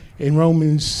Paul, in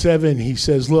Romans 7, he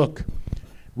says, look,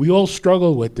 we all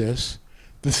struggle with this.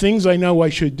 The things I know I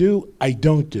should do, I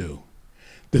don't do.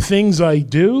 The things I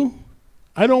do,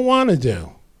 I don't want to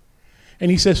do.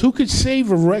 And he says, who could save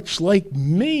a wretch like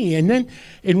me? And then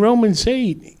in Romans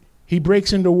 8, he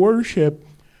breaks into worship,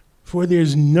 for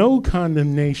there's no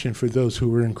condemnation for those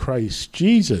who are in Christ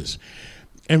Jesus.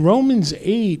 And Romans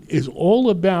 8 is all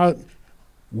about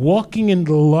walking in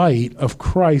the light of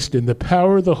Christ in the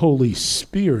power of the Holy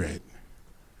Spirit.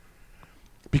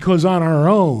 Because on our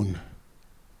own,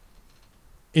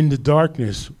 in the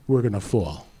darkness, we're going to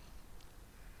fall.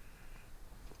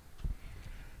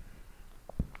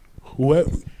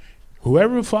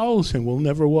 Whoever follows him will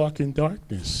never walk in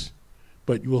darkness,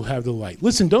 but you will have the light.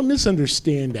 Listen, don't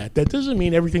misunderstand that. That doesn't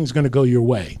mean everything's going to go your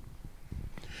way.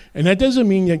 And that doesn't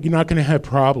mean that you're not going to have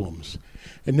problems.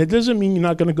 And that doesn't mean you're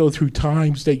not going to go through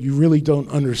times that you really don't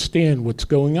understand what's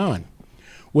going on.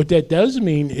 What that does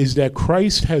mean is that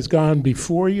Christ has gone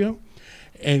before you,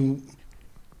 and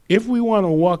if we want to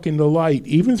walk in the light,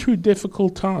 even through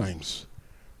difficult times,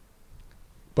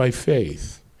 by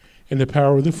faith, in the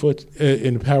power of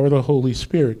the Holy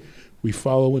Spirit, we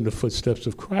follow in the footsteps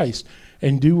of Christ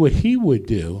and do what he would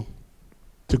do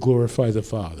to glorify the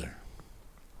Father.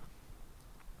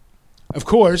 Of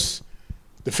course,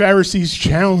 the Pharisees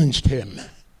challenged him.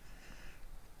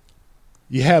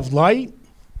 You have light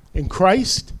in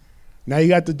Christ, now you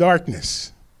got the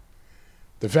darkness.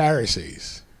 The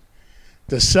Pharisees.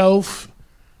 The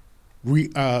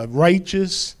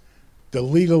self-righteous, the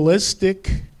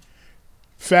legalistic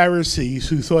Pharisees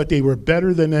who thought they were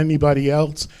better than anybody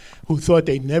else, who thought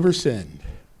they never sinned.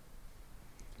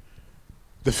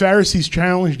 The Pharisees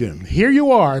challenged him. Here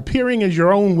you are, appearing as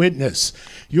your own witness.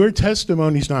 Your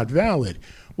testimony's not valid.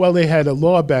 Well, they had a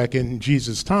law back in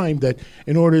Jesus' time that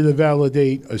in order to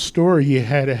validate a story, you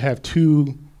had to have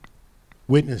two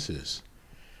witnesses.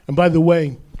 And by the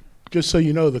way, just so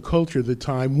you know the culture of the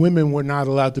time, women were not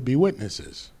allowed to be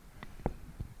witnesses.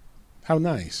 How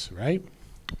nice, right?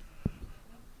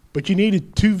 But you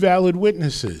needed two valid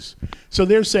witnesses. So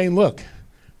they're saying, look,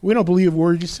 we don't believe a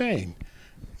word you're saying.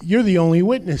 You're the only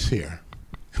witness here.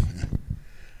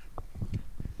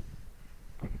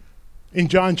 In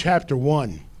John chapter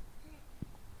 1,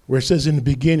 where it says in the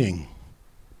beginning,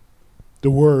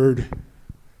 the Word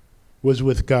was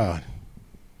with God.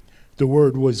 The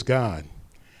Word was God.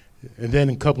 And then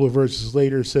a couple of verses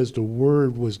later it says the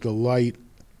Word was the light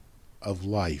of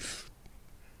life.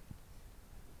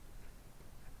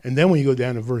 And then when you go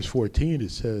down to verse 14, it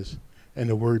says, and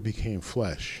the Word became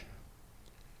flesh.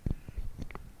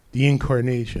 The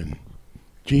incarnation,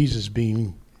 Jesus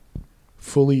being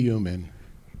fully human,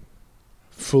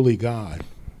 fully God.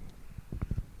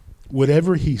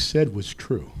 Whatever he said was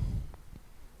true.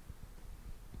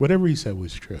 Whatever he said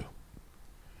was true.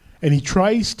 And he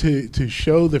tries to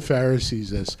show the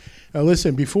Pharisees this. Now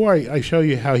listen, before I show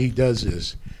you how he does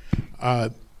this,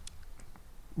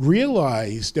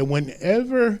 realize that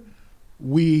whenever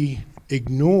we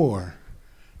ignore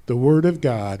the Word of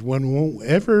God,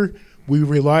 whenever we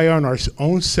rely on our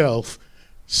own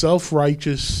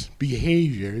self-righteous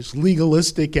behaviors,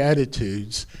 legalistic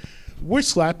attitudes, we're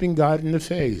slapping God in the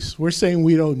face. We're saying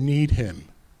we don't need him.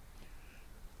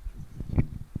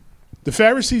 The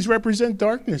Pharisees represent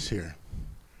darkness here.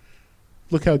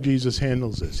 Look how Jesus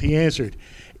handles this. He answered,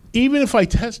 even if I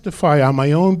testify on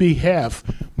my own behalf,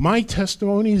 my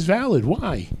testimony is valid.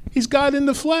 Why? He's God in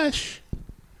the flesh,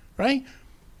 right?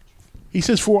 He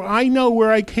says, for I know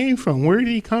where I came from. Where did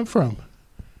he come from?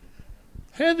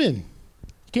 Heaven.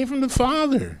 He came from the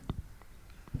Father.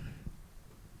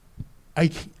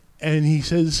 And he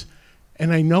says,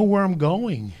 and I know where I'm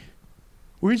going.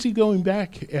 Where is he going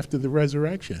back after the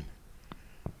resurrection?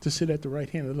 To sit at the right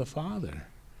hand of the Father.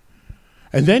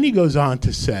 And then he goes on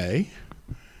to say,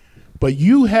 but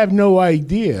you have no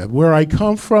idea where I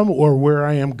come from or where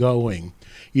I am going.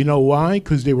 You know why?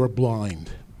 Because they were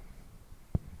blind.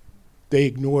 They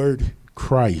ignored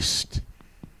Christ.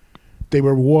 They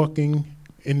were walking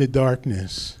in the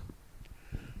darkness.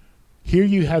 Here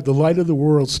you have the light of the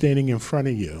world standing in front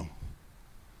of you.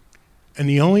 And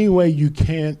the only way you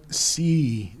can't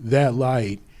see that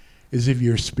light is if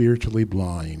you're spiritually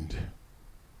blind.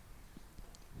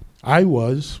 I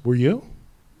was. Were you?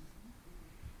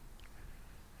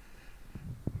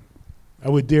 I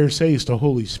would dare say it's the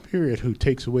Holy Spirit who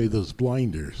takes away those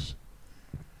blinders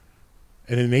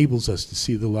and enables us to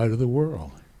see the light of the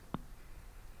world.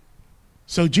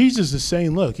 So Jesus is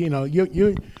saying, look,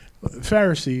 you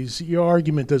Pharisees, your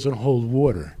argument doesn't hold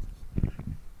water.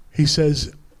 He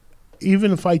says,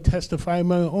 even if I testify on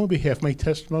my own behalf, my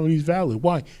testimony is valid.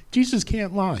 Why? Jesus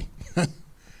can't lie.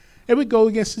 It would go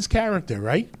against his character,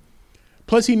 right?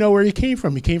 Plus, he knows where he came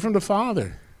from. He came from the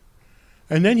Father.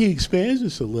 And then he expands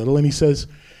this a little, and he says,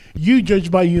 you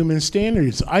judge by human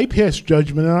standards. I pass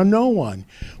judgment on no one.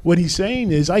 What he's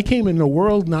saying is, I came in the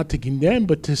world not to condemn,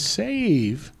 but to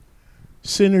save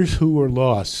sinners who were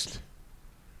lost.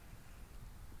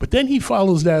 But then he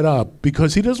follows that up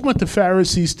because he doesn't want the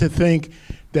Pharisees to think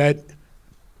that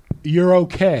you're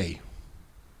okay.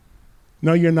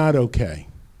 No, you're not okay.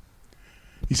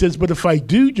 He says, but if I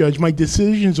do judge, my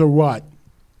decisions are what?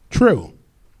 True.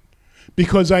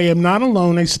 Because I am not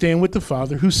alone, I stand with the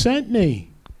Father who sent me.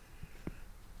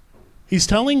 He's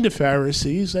telling the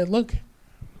Pharisees that, look,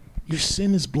 your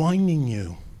sin is blinding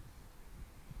you.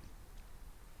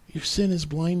 Your sin is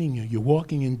blinding you. You're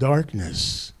walking in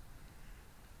darkness.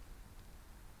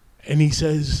 And he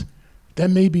says, that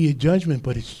may be a judgment,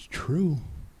 but it's true.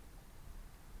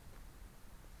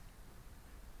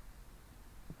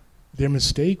 Their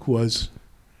mistake was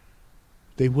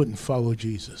they wouldn't follow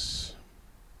Jesus.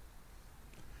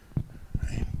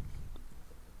 Right?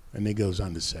 And he goes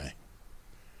on to say,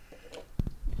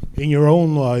 in your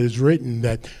own law it is written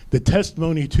that the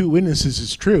testimony of two witnesses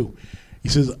is true. He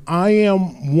says, I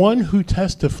am one who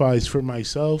testifies for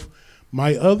myself.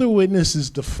 My other witness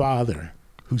is the Father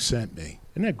who sent me.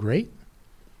 Isn't that great?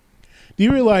 Do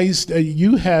you realize that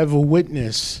you have a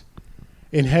witness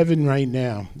in heaven right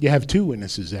now? You have two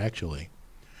witnesses, actually.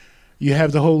 You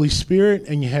have the Holy Spirit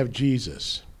and you have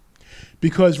Jesus.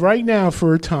 Because right now,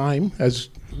 for a time, as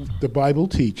the Bible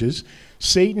teaches,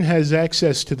 Satan has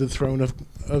access to the throne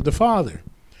of the Father.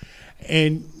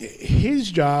 And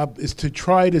his job is to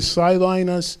try to sideline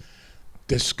us,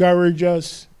 discourage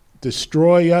us,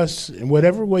 destroy us in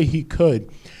whatever way he could.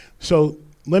 So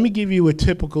let me give you a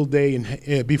typical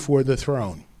day before the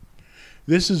throne.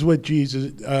 This is what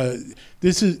Jesus.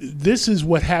 This is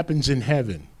what happens in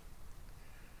heaven.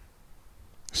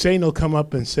 Satan will come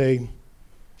up and say,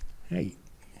 "Hey,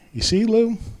 you see,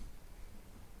 Lou?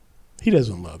 He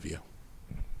doesn't love you.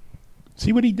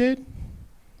 See what he did?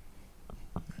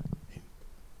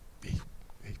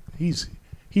 He's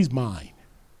mine."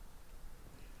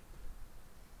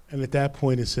 And at that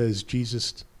point, it says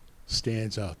Jesus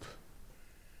stands up,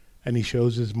 and he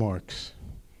shows his marks.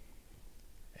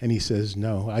 And he says,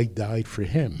 no, I died for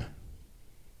him.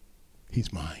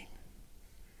 He's mine.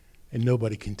 And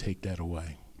nobody can take that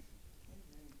away.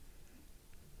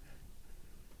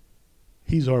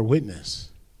 He's our witness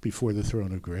before the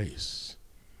throne of grace.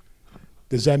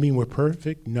 Does that mean we're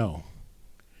perfect? No.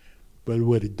 But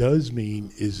what it does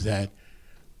mean is that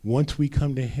once we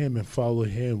come to him and follow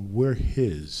him, we're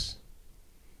his.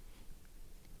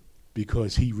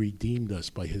 Because he redeemed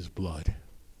us by his blood.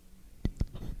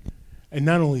 And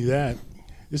not only that,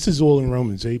 this is all in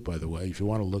Romans 8, by the way, if you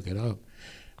want to look it up.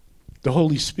 The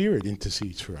Holy Spirit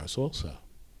intercedes for us also.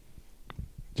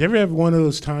 Did you ever have one of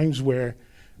those times where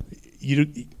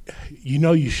you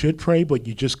know you should pray, but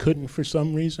you just couldn't for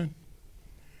some reason?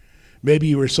 Maybe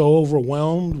you were so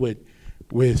overwhelmed with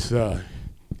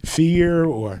fear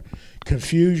or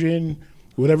confusion,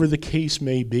 whatever the case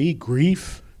may be,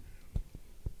 grief.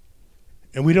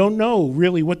 And we don't know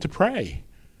really what to pray.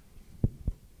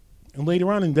 And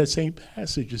later on in that same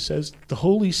passage, it says, the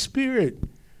Holy Spirit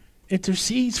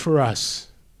intercedes for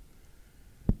us.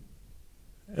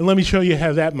 And let me show you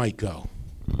how that might go.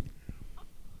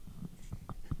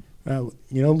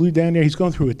 Lou down there, he's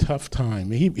going through a tough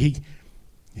time. He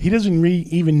doesn't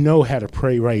even know how to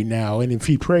pray right now. And if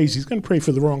he prays, he's going to pray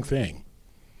for the wrong thing.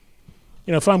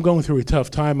 If I'm going through a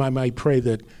tough time, I might pray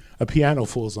that a piano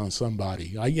falls on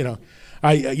somebody.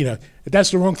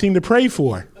 That's the wrong thing to pray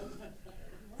for.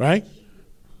 Right?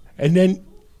 And then,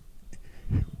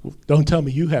 don't tell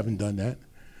me you haven't done that.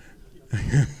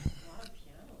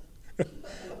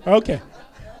 Okay.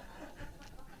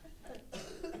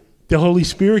 The Holy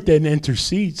Spirit then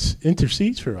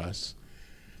intercedes for us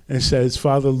and says,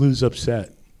 Father, Lou's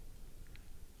upset.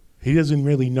 He doesn't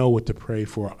really know what to pray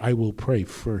for. I will pray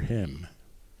for him.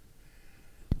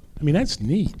 I mean, that's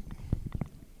neat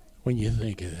when you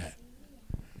think of that.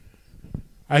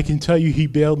 I can tell you he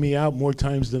bailed me out more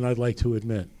times than I'd like to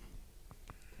admit.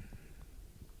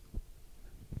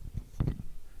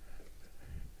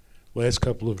 Last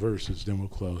couple of verses, then we'll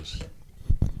close.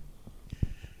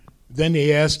 Then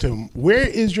they asked him, where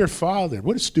is your father?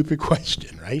 What a stupid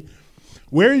question, right?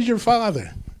 Where is your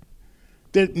father?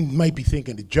 They might be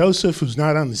thinking of Joseph, who's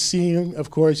not on the scene, of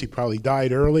course. He probably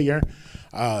died earlier.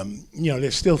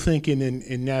 They're still thinking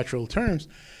in natural terms.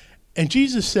 And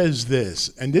Jesus says this,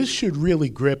 and this should really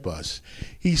grip us.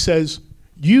 He says,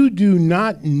 you do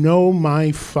not know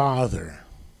my Father.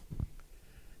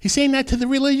 He's saying that to the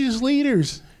religious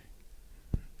leaders.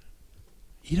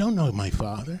 You don't know my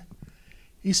Father.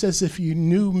 He says, if you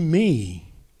knew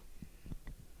me,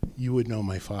 you would know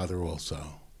my Father also.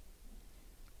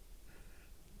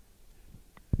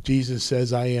 Jesus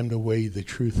says, I am the way, the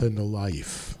truth, and the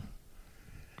life.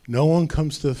 No one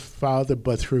comes to the Father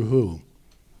but through who?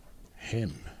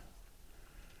 Him.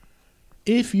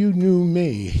 If you knew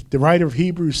me, the writer of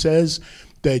Hebrews says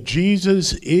that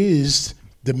Jesus is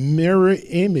the mirror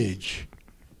image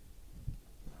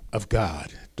of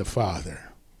God, the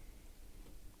Father.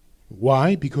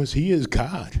 Why? Because he is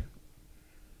God.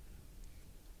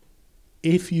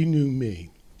 If you knew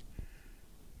me.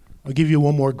 I'll give you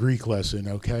one more Greek lesson,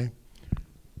 okay?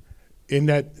 In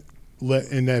that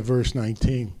verse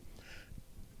 19,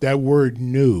 that word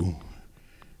knew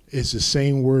is the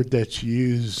same word that's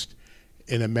used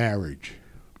in a marriage,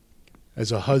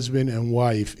 as a husband and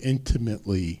wife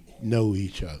intimately know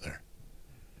each other.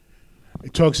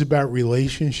 It talks about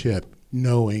relationship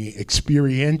knowing,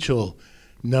 experiential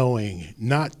knowing,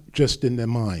 not just in the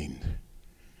mind.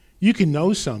 You can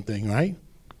know something, right?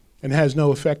 And it has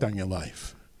no effect on your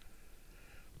life.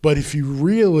 But if you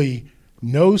really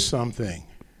know something,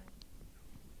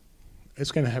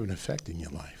 it's going to have an effect in your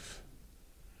life.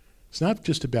 It's not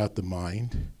just about the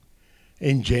mind.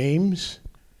 In James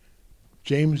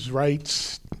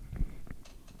writes,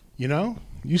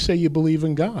 you say you believe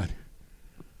in God,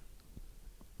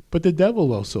 but the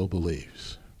devil also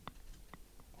believes.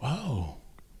 Wow.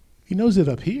 He knows it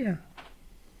up here,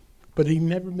 but he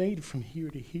never made it from here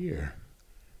to here.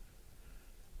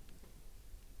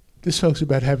 This talks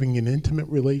about having an intimate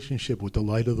relationship with the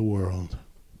light of the world,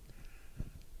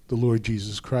 the Lord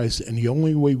Jesus Christ. And the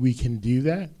only way we can do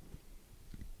that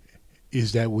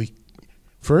is that we,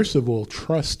 first of all,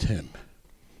 trust him,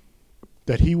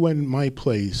 that he went in my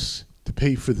place to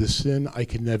pay for the sin I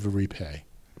could never repay.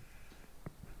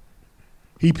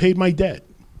 He paid my debt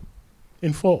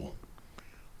in full,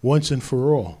 once and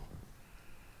for all.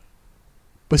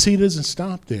 But see, he doesn't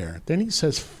stop there. Then he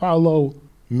says, follow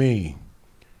me,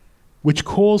 which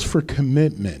calls for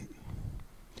commitment,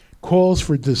 calls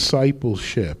for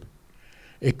discipleship.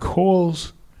 It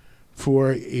calls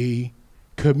for a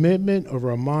commitment of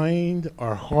our mind,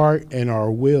 our heart, and our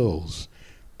wills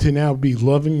to now be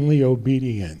lovingly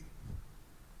obedient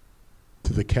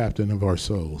to the captain of our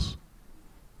souls.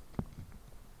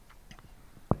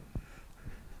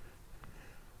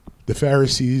 The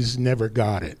Pharisees never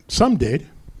got it. Some did.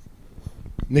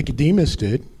 Nicodemus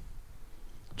did.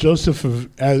 Joseph of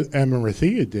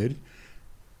Arimathea did.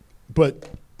 But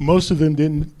most of them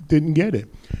didn't get it.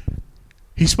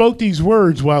 He spoke these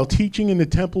words while teaching in the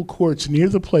temple courts near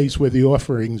the place where the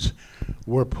offerings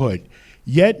were put.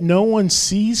 Yet no one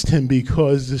seized him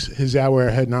because his hour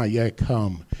had not yet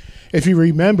come. If you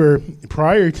remember,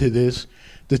 prior to this,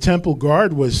 the temple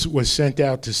guard was sent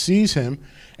out to seize him,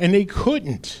 and they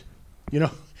couldn't.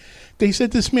 They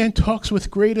said this man talks with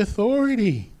great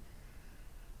authority.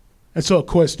 And so, of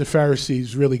course, the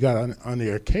Pharisees really got on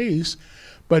their case.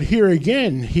 But here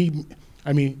again,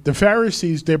 the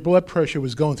Pharisees, their blood pressure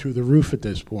was going through the roof at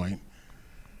this point.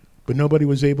 But nobody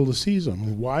was able to seize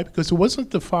him. Why? Because it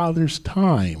wasn't the Father's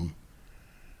time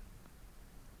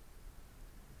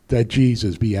that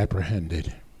Jesus be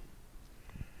apprehended.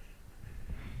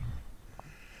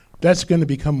 That's going to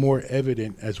become more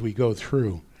evident as we go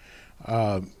through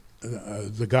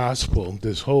the gospel,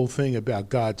 this whole thing about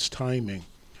God's timing.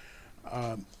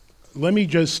 Let me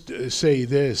just say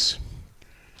this.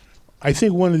 I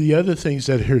think one of the other things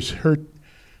that has hurt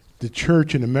the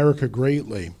church in America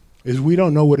greatly is we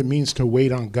don't know what it means to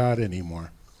wait on God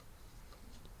anymore.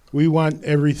 We want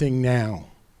everything now.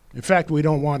 In fact, we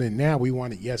don't want it now, we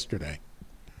want it yesterday.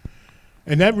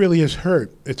 And that really has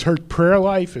hurt. It's hurt prayer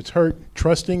life, it's hurt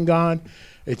trusting God,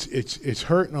 it's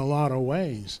hurt in a lot of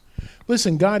ways.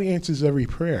 Listen, God answers every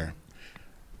prayer.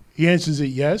 He answers it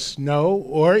yes, no,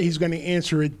 or he's going to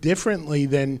answer it differently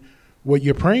than what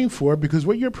you're praying for, because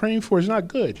what you're praying for is not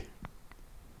good.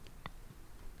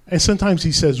 And sometimes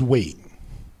he says, wait.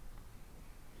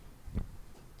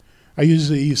 I use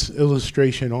this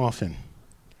illustration often.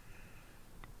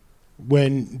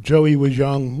 When Joey was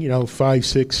young, 5,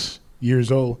 6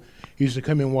 years old, he used to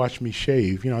come and watch me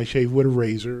shave. I shave with a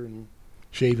razor and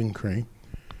shaving cream.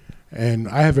 And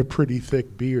I have a pretty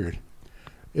thick beard.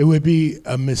 It would be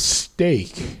a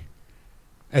mistake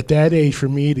At that age, for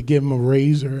me to give him a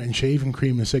razor and shaving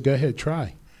cream and say, go ahead,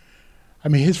 try. I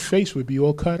mean, his face would be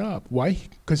all cut up. Why?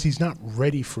 Because he's not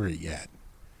ready for it yet.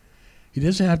 He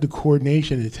doesn't have the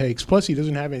coordination it takes. Plus, he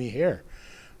doesn't have any hair,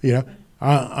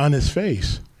 on his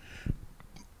face.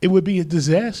 It would be a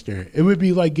disaster. It would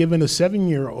be like giving a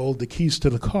 7-year-old the keys to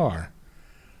the car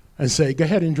and say, go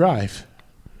ahead and drive.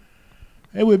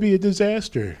 It would be a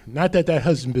disaster. Not that that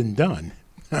hasn't been done,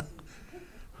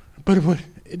 but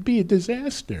it'd be a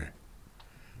disaster.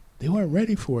 They weren't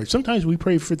ready for it. Sometimes we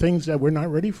pray for things that we're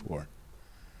not ready for.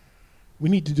 We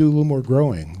need to do a little more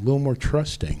growing, a little more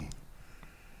trusting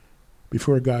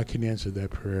before God can answer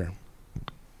that prayer.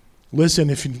 Listen,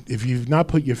 if you've not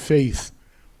put your faith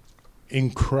in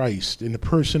Christ, in the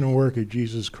person and work of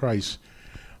Jesus Christ,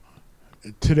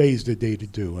 today's the day to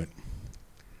do it.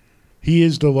 He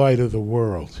is the light of the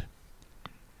world.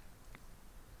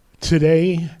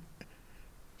 Today,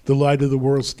 the light of the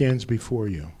world stands before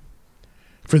you.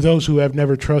 For those who have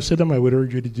never trusted him, I would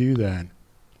urge you to do that.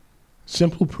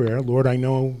 Simple prayer. Lord, I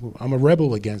know I'm a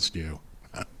rebel against you.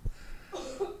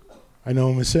 I know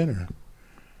I'm a sinner.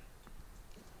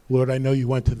 Lord, I know you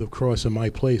went to the cross in my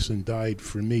place and died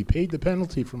for me, paid the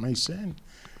penalty for my sin.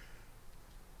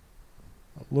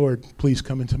 Lord, please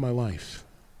come into my life.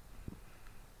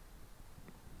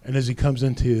 And as he comes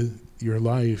into your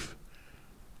life,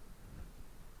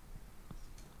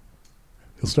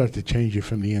 he'll start to change you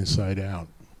from the inside out.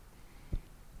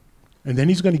 And then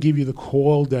he's going to give you the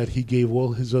call that he gave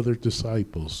all his other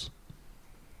disciples.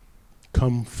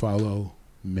 Come follow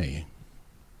me.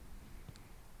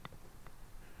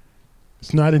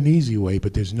 It's not an easy way,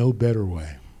 but there's no better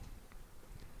way.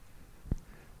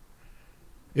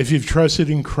 If you've trusted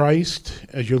in Christ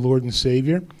as your Lord and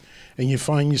Savior, and you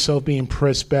find yourself being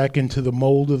pressed back into the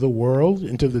mold of the world,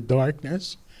 into the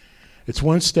darkness, it's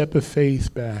one step of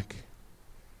faith back.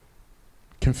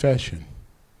 Confession.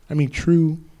 I mean,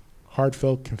 true,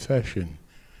 heartfelt confession.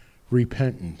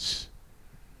 Repentance.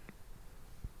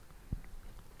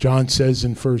 John says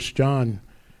in 1 John,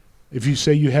 if you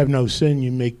say you have no sin,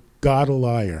 you make God a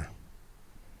liar.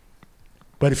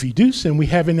 But if you do sin, we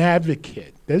have an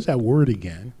advocate. There's that word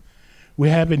again. We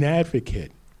have an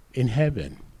advocate in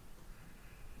heaven.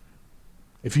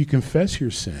 If you confess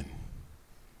your sin,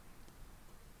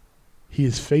 he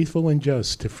is faithful and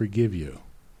just to forgive you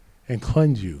and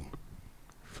cleanse you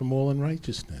from all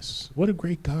unrighteousness. What a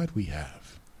great God we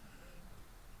have.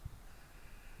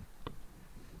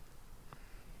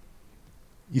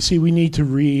 You see, we need to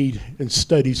read and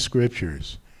study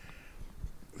scriptures.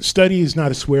 Study is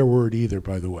not a swear word either,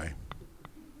 by the way.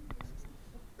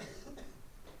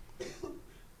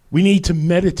 We need to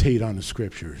meditate on the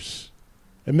scriptures.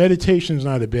 And meditation is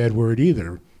not a bad word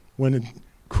either, when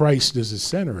Christ is the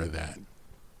center of that.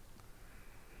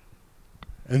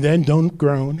 And then don't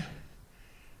groan.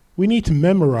 We need to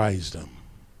memorize them.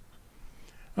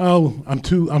 Oh, I'm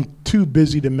too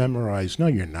busy to memorize. No,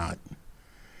 you're not.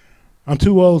 I'm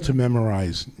too old to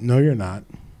memorize. No, you're not.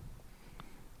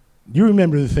 You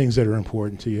remember the things that are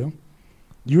important to you.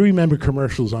 You remember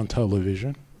commercials on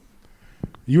television.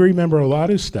 You remember a lot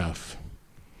of stuff.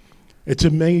 It's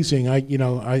amazing. I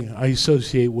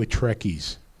associate with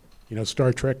Trekkies,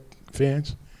 Star Trek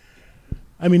fans.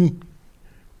 I mean,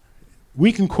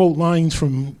 we can quote lines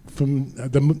from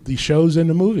the shows and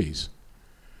the movies.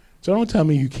 So don't tell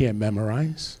me you can't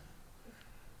memorize.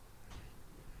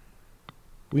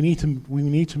 We need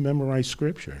to memorize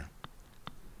scripture.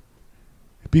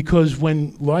 Because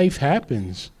when life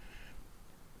happens,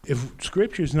 if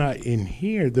scripture's not in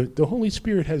here, the Holy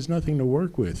Spirit has nothing to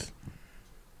work with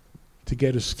to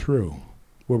get us through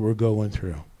what we're going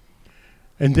through.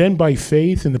 And then by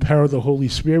faith and the power of the Holy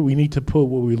Spirit, we need to put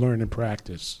what we learn in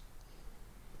practice.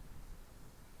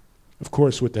 Of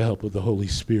course, with the help of the Holy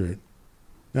Spirit.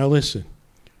 Now listen,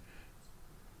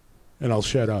 and I'll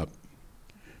shut up.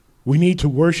 We need to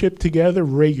worship together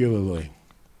regularly.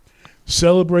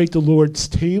 Celebrate the Lord's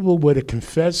table with a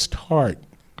confessed heart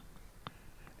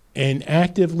and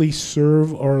actively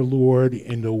serve our Lord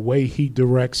in the way he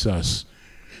directs us,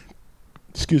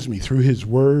 through his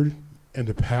word and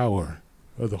the power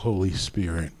of the Holy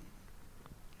Spirit.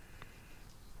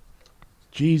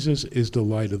 Jesus is the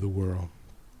light of the world.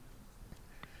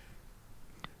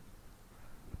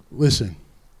 Listen,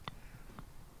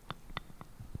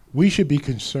 we should be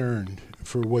concerned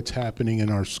for what's happening in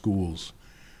our schools.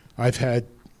 I've had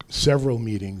several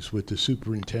meetings with the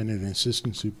superintendent and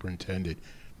assistant superintendent,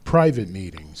 private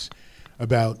meetings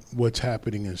about what's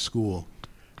happening in school,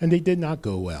 and they did not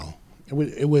go well.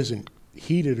 It wasn't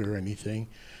heated or anything.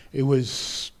 It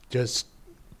was just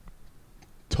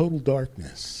total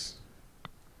darkness.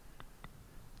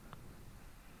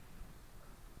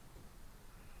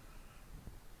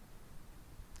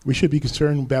 We should be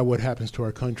concerned about what happens to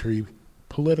our country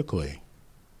politically.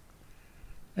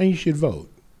 And you should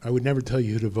vote. I would never tell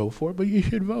you who to vote for, but you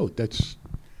should vote. That's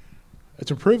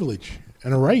a privilege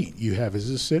and a right you have as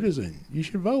a citizen. You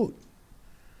should vote.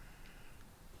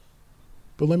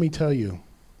 But let me tell you,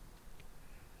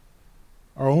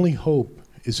 our only hope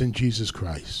is in Jesus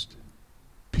Christ.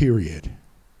 Period.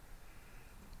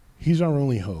 He's our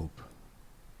only hope.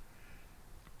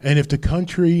 And if the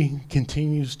country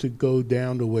continues to go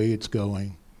down the way it's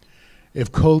going,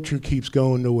 if culture keeps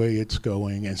going the way it's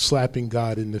going and slapping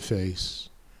God in the face,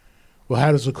 well,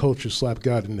 how does a culture slap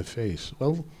God in the face?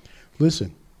 Well,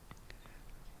 listen,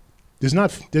 there's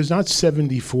not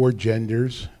 74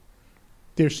 genders,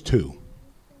 there's 2.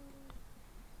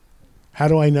 How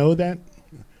do I know that?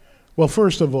 Well,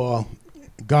 first of all,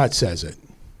 God says it.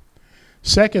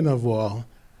 Second of all,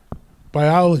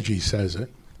 biology says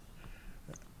it.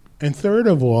 And third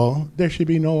of all, there should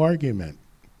be no argument.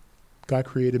 God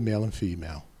created male and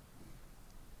female.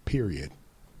 Period.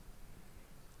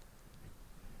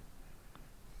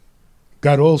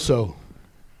 God also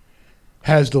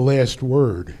has the last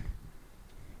word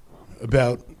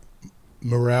about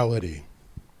morality.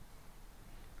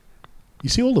 You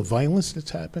see all the violence that's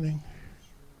happening?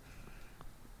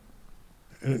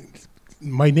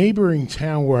 My neighboring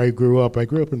town where I grew up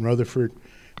in Rutherford.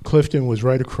 Clifton was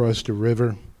right across the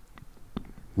river.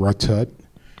 Rutut.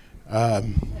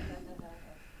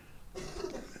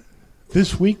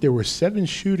 This week there were 7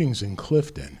 shootings in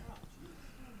Clifton.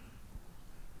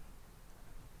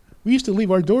 We used to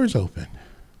leave our doors open.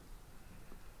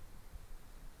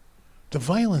 The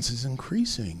violence is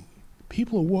increasing.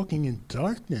 People are walking in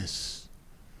darkness.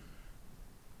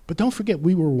 But don't forget,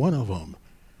 we were one of them.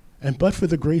 And but for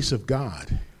the grace of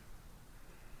God,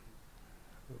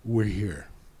 we're here.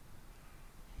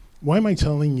 Why am I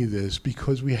telling you this?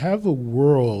 Because we have a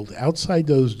world outside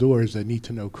those doors that need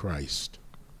to know Christ.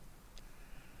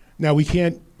 Now, we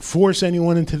can't force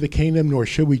anyone into the kingdom, nor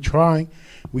should we try.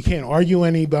 We can't argue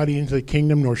anybody into the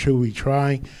kingdom, nor should we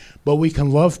try. But we can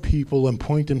love people and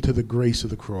point them to the grace of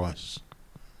the cross.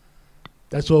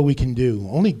 That's all we can do.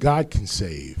 Only God can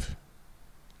save.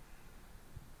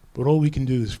 But all we can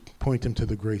do is point them to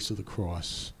the grace of the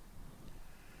cross.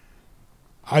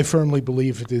 I firmly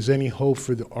believe if there's any hope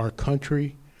for our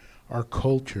country, our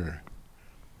culture,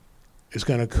 is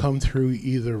going to come through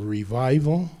either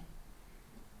revival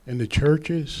in the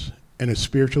churches and a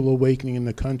spiritual awakening in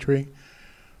the country,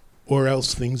 or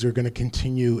else things are going to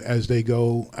continue as they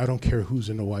go. I don't care who's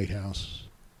in the White House.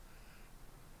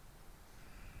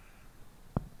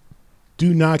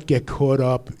 Do not get caught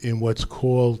up in what's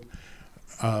called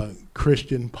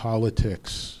Christian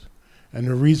politics. And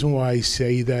the reason why I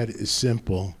say that is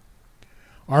simple.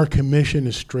 Our commission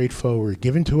is straightforward,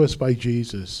 given to us by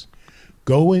Jesus.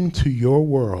 Go into your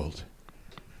world.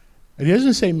 And he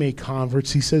doesn't say make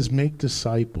converts, he says make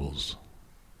disciples.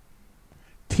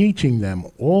 Teaching them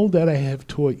all that I have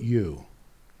taught you.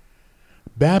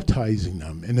 Baptizing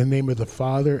them in the name of the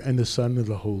Father and the Son and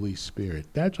the Holy Spirit.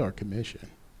 That's our commission.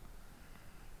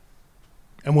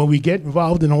 And when we get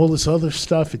involved in all this other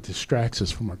stuff, it distracts us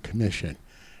from our commission.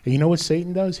 And you know what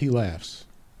Satan does? He laughs.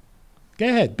 Go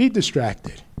ahead, be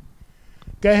distracted.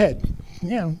 Go ahead,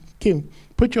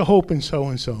 put your hope in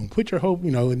so-and-so. Put your hope,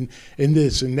 in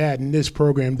this and that, in this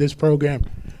program.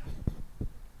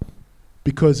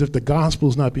 Because if the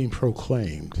gospel's not being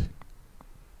proclaimed,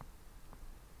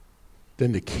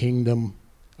 then the kingdom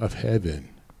of heaven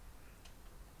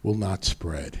will not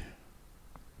spread.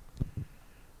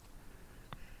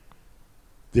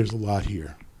 There's a lot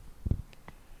here.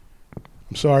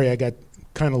 I'm sorry I got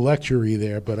kind of lectury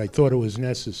there, but I thought it was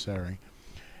necessary.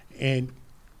 And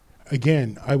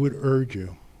again, I would urge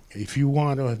you, if you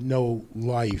want to know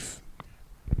life,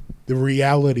 the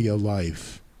reality of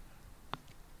life,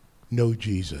 know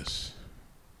Jesus.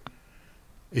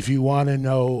 If you want to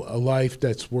know a life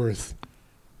that's worth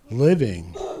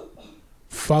living,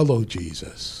 follow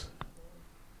Jesus.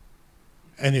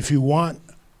 And if you want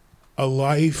a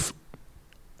life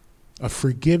of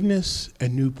forgiveness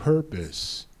and new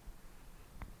purpose,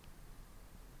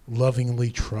 lovingly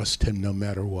trust him no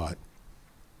matter what.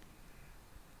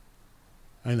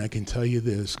 And I can tell you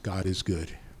this, God is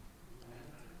good.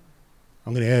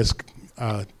 I'm going to ask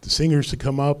the singers to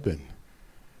come up, and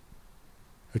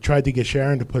I tried to get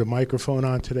Sharon to put a microphone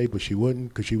on today, but she wouldn't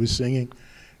because she was singing.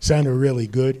 Sounded really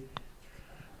good.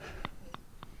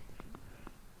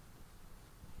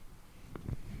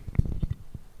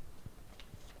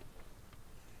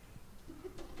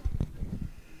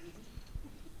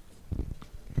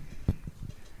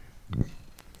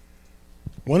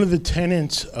 One of the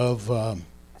tenets of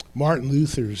Martin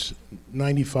Luther's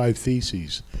 95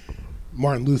 Theses,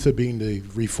 Martin Luther being the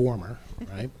reformer,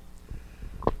 right,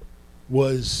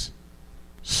 was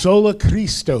sola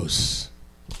Christos,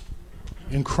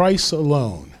 in Christ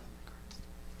alone.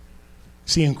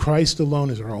 See, in Christ alone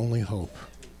is our only hope.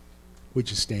 Would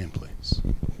you stand, please?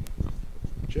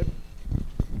 Chip?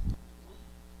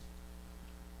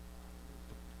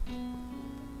 Are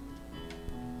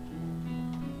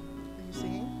you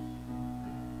singing?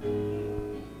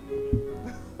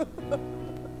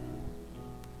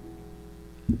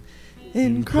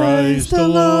 In Christ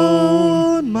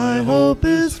alone my hope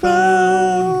is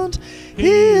found. He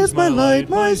is my light,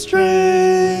 my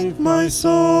strength, my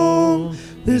song.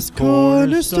 This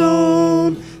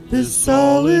cornerstone, this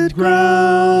solid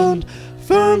ground,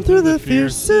 firm through the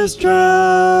fiercest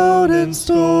drought and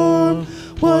storm.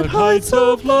 What heights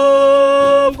of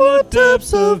love, what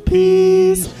depths of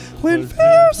peace, when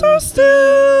fears are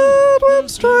stilled, when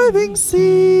striving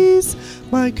cease.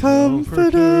 My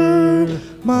comforter,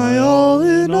 my all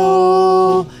in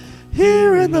all,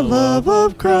 here in the love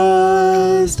of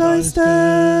Christ I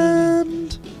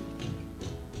stand.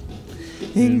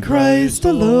 In Christ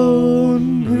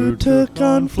alone, who took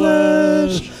on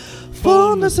flesh,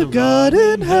 fullness of God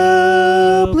in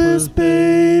helpless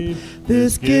babe,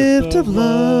 this gift of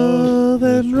love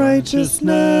and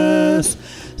righteousness,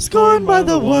 scorned by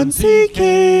the ones he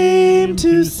came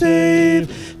to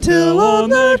save, till on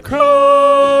that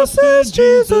cross as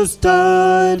Jesus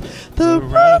died, the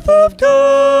wrath of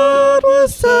God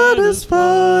was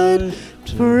satisfied.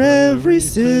 For every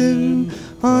sin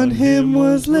on him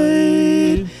was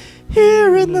laid.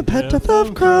 Here in the path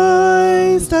of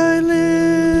Christ I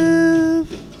live.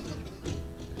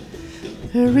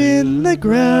 There in the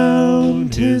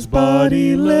ground his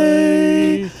body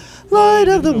lay, light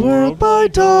of the world by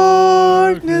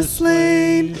darkness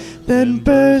slain, then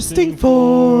bursting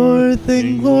forth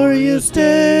in glorious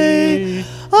day,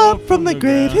 up from the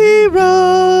grave he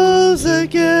rose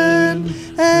again.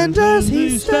 And as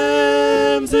he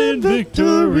stands in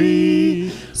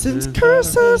victory, since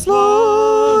curse has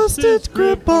lost its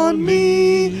grip on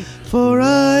me, for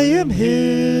I am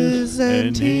his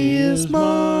and he is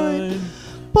mine,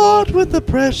 bought with the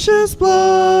precious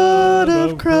blood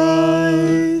of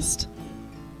Christ.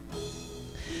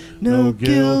 No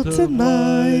guilt in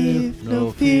life,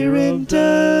 no fear in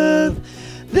death,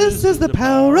 this is the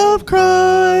power of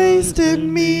Christ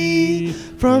in me.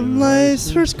 From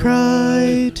life's first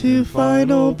cry to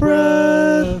final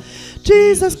breath,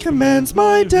 Jesus commands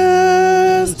my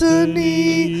destiny.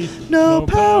 No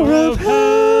power of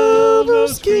hell, no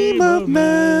scheme of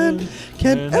man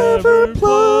can ever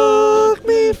pluck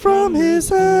me from his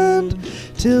hand,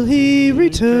 till he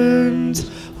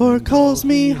returns or calls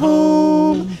me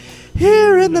home.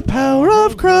 Here in the power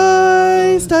of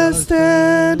Christ I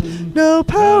stand. No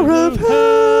power of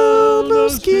hell, no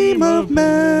scheme of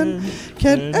man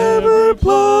can ever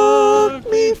pluck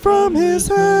me from his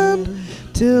hand,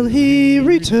 till he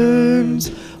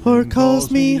returns or calls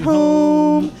me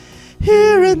home.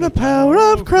 Here in the power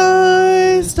of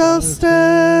Christ I'll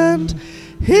stand.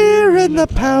 Here in the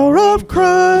power of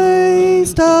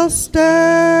Christ I'll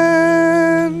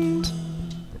stand.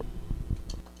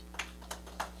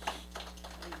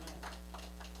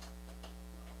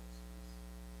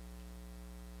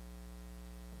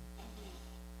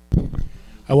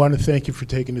 I want to thank you for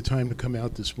taking the time to come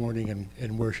out this morning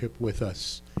and worship with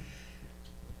us.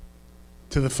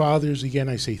 To the fathers, again,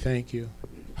 I say thank you.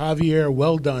 Javier,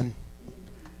 well done.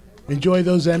 Enjoy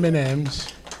those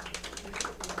M&Ms.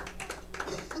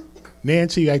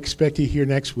 Nancy, I expect you here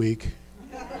next week.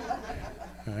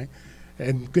 All right.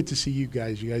 And good to see you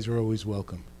guys. You guys are always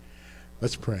welcome.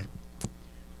 Let's pray.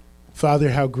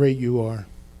 Father, how great you are.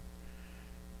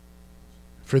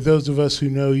 For those of us who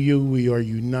know you, we are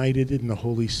united in the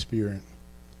Holy Spirit.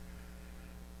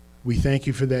 We thank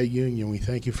you for that union. We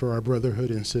thank you for our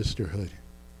brotherhood and sisterhood.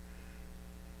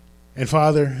 And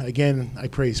Father, again, I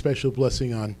pray a special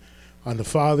blessing on the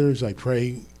fathers. I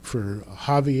pray for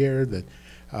Javier that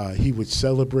he would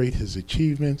celebrate his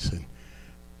achievements and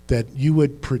that you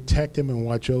would protect him and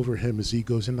watch over him as he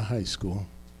goes into high school.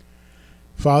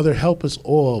 Father, help us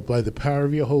all by the power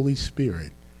of your Holy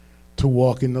Spirit to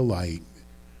walk in the light.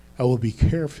 I will be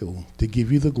careful to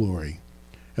give you the glory.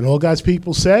 And all God's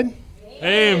people said?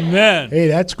 Amen. Hey,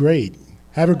 that's great.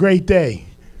 Have a great day.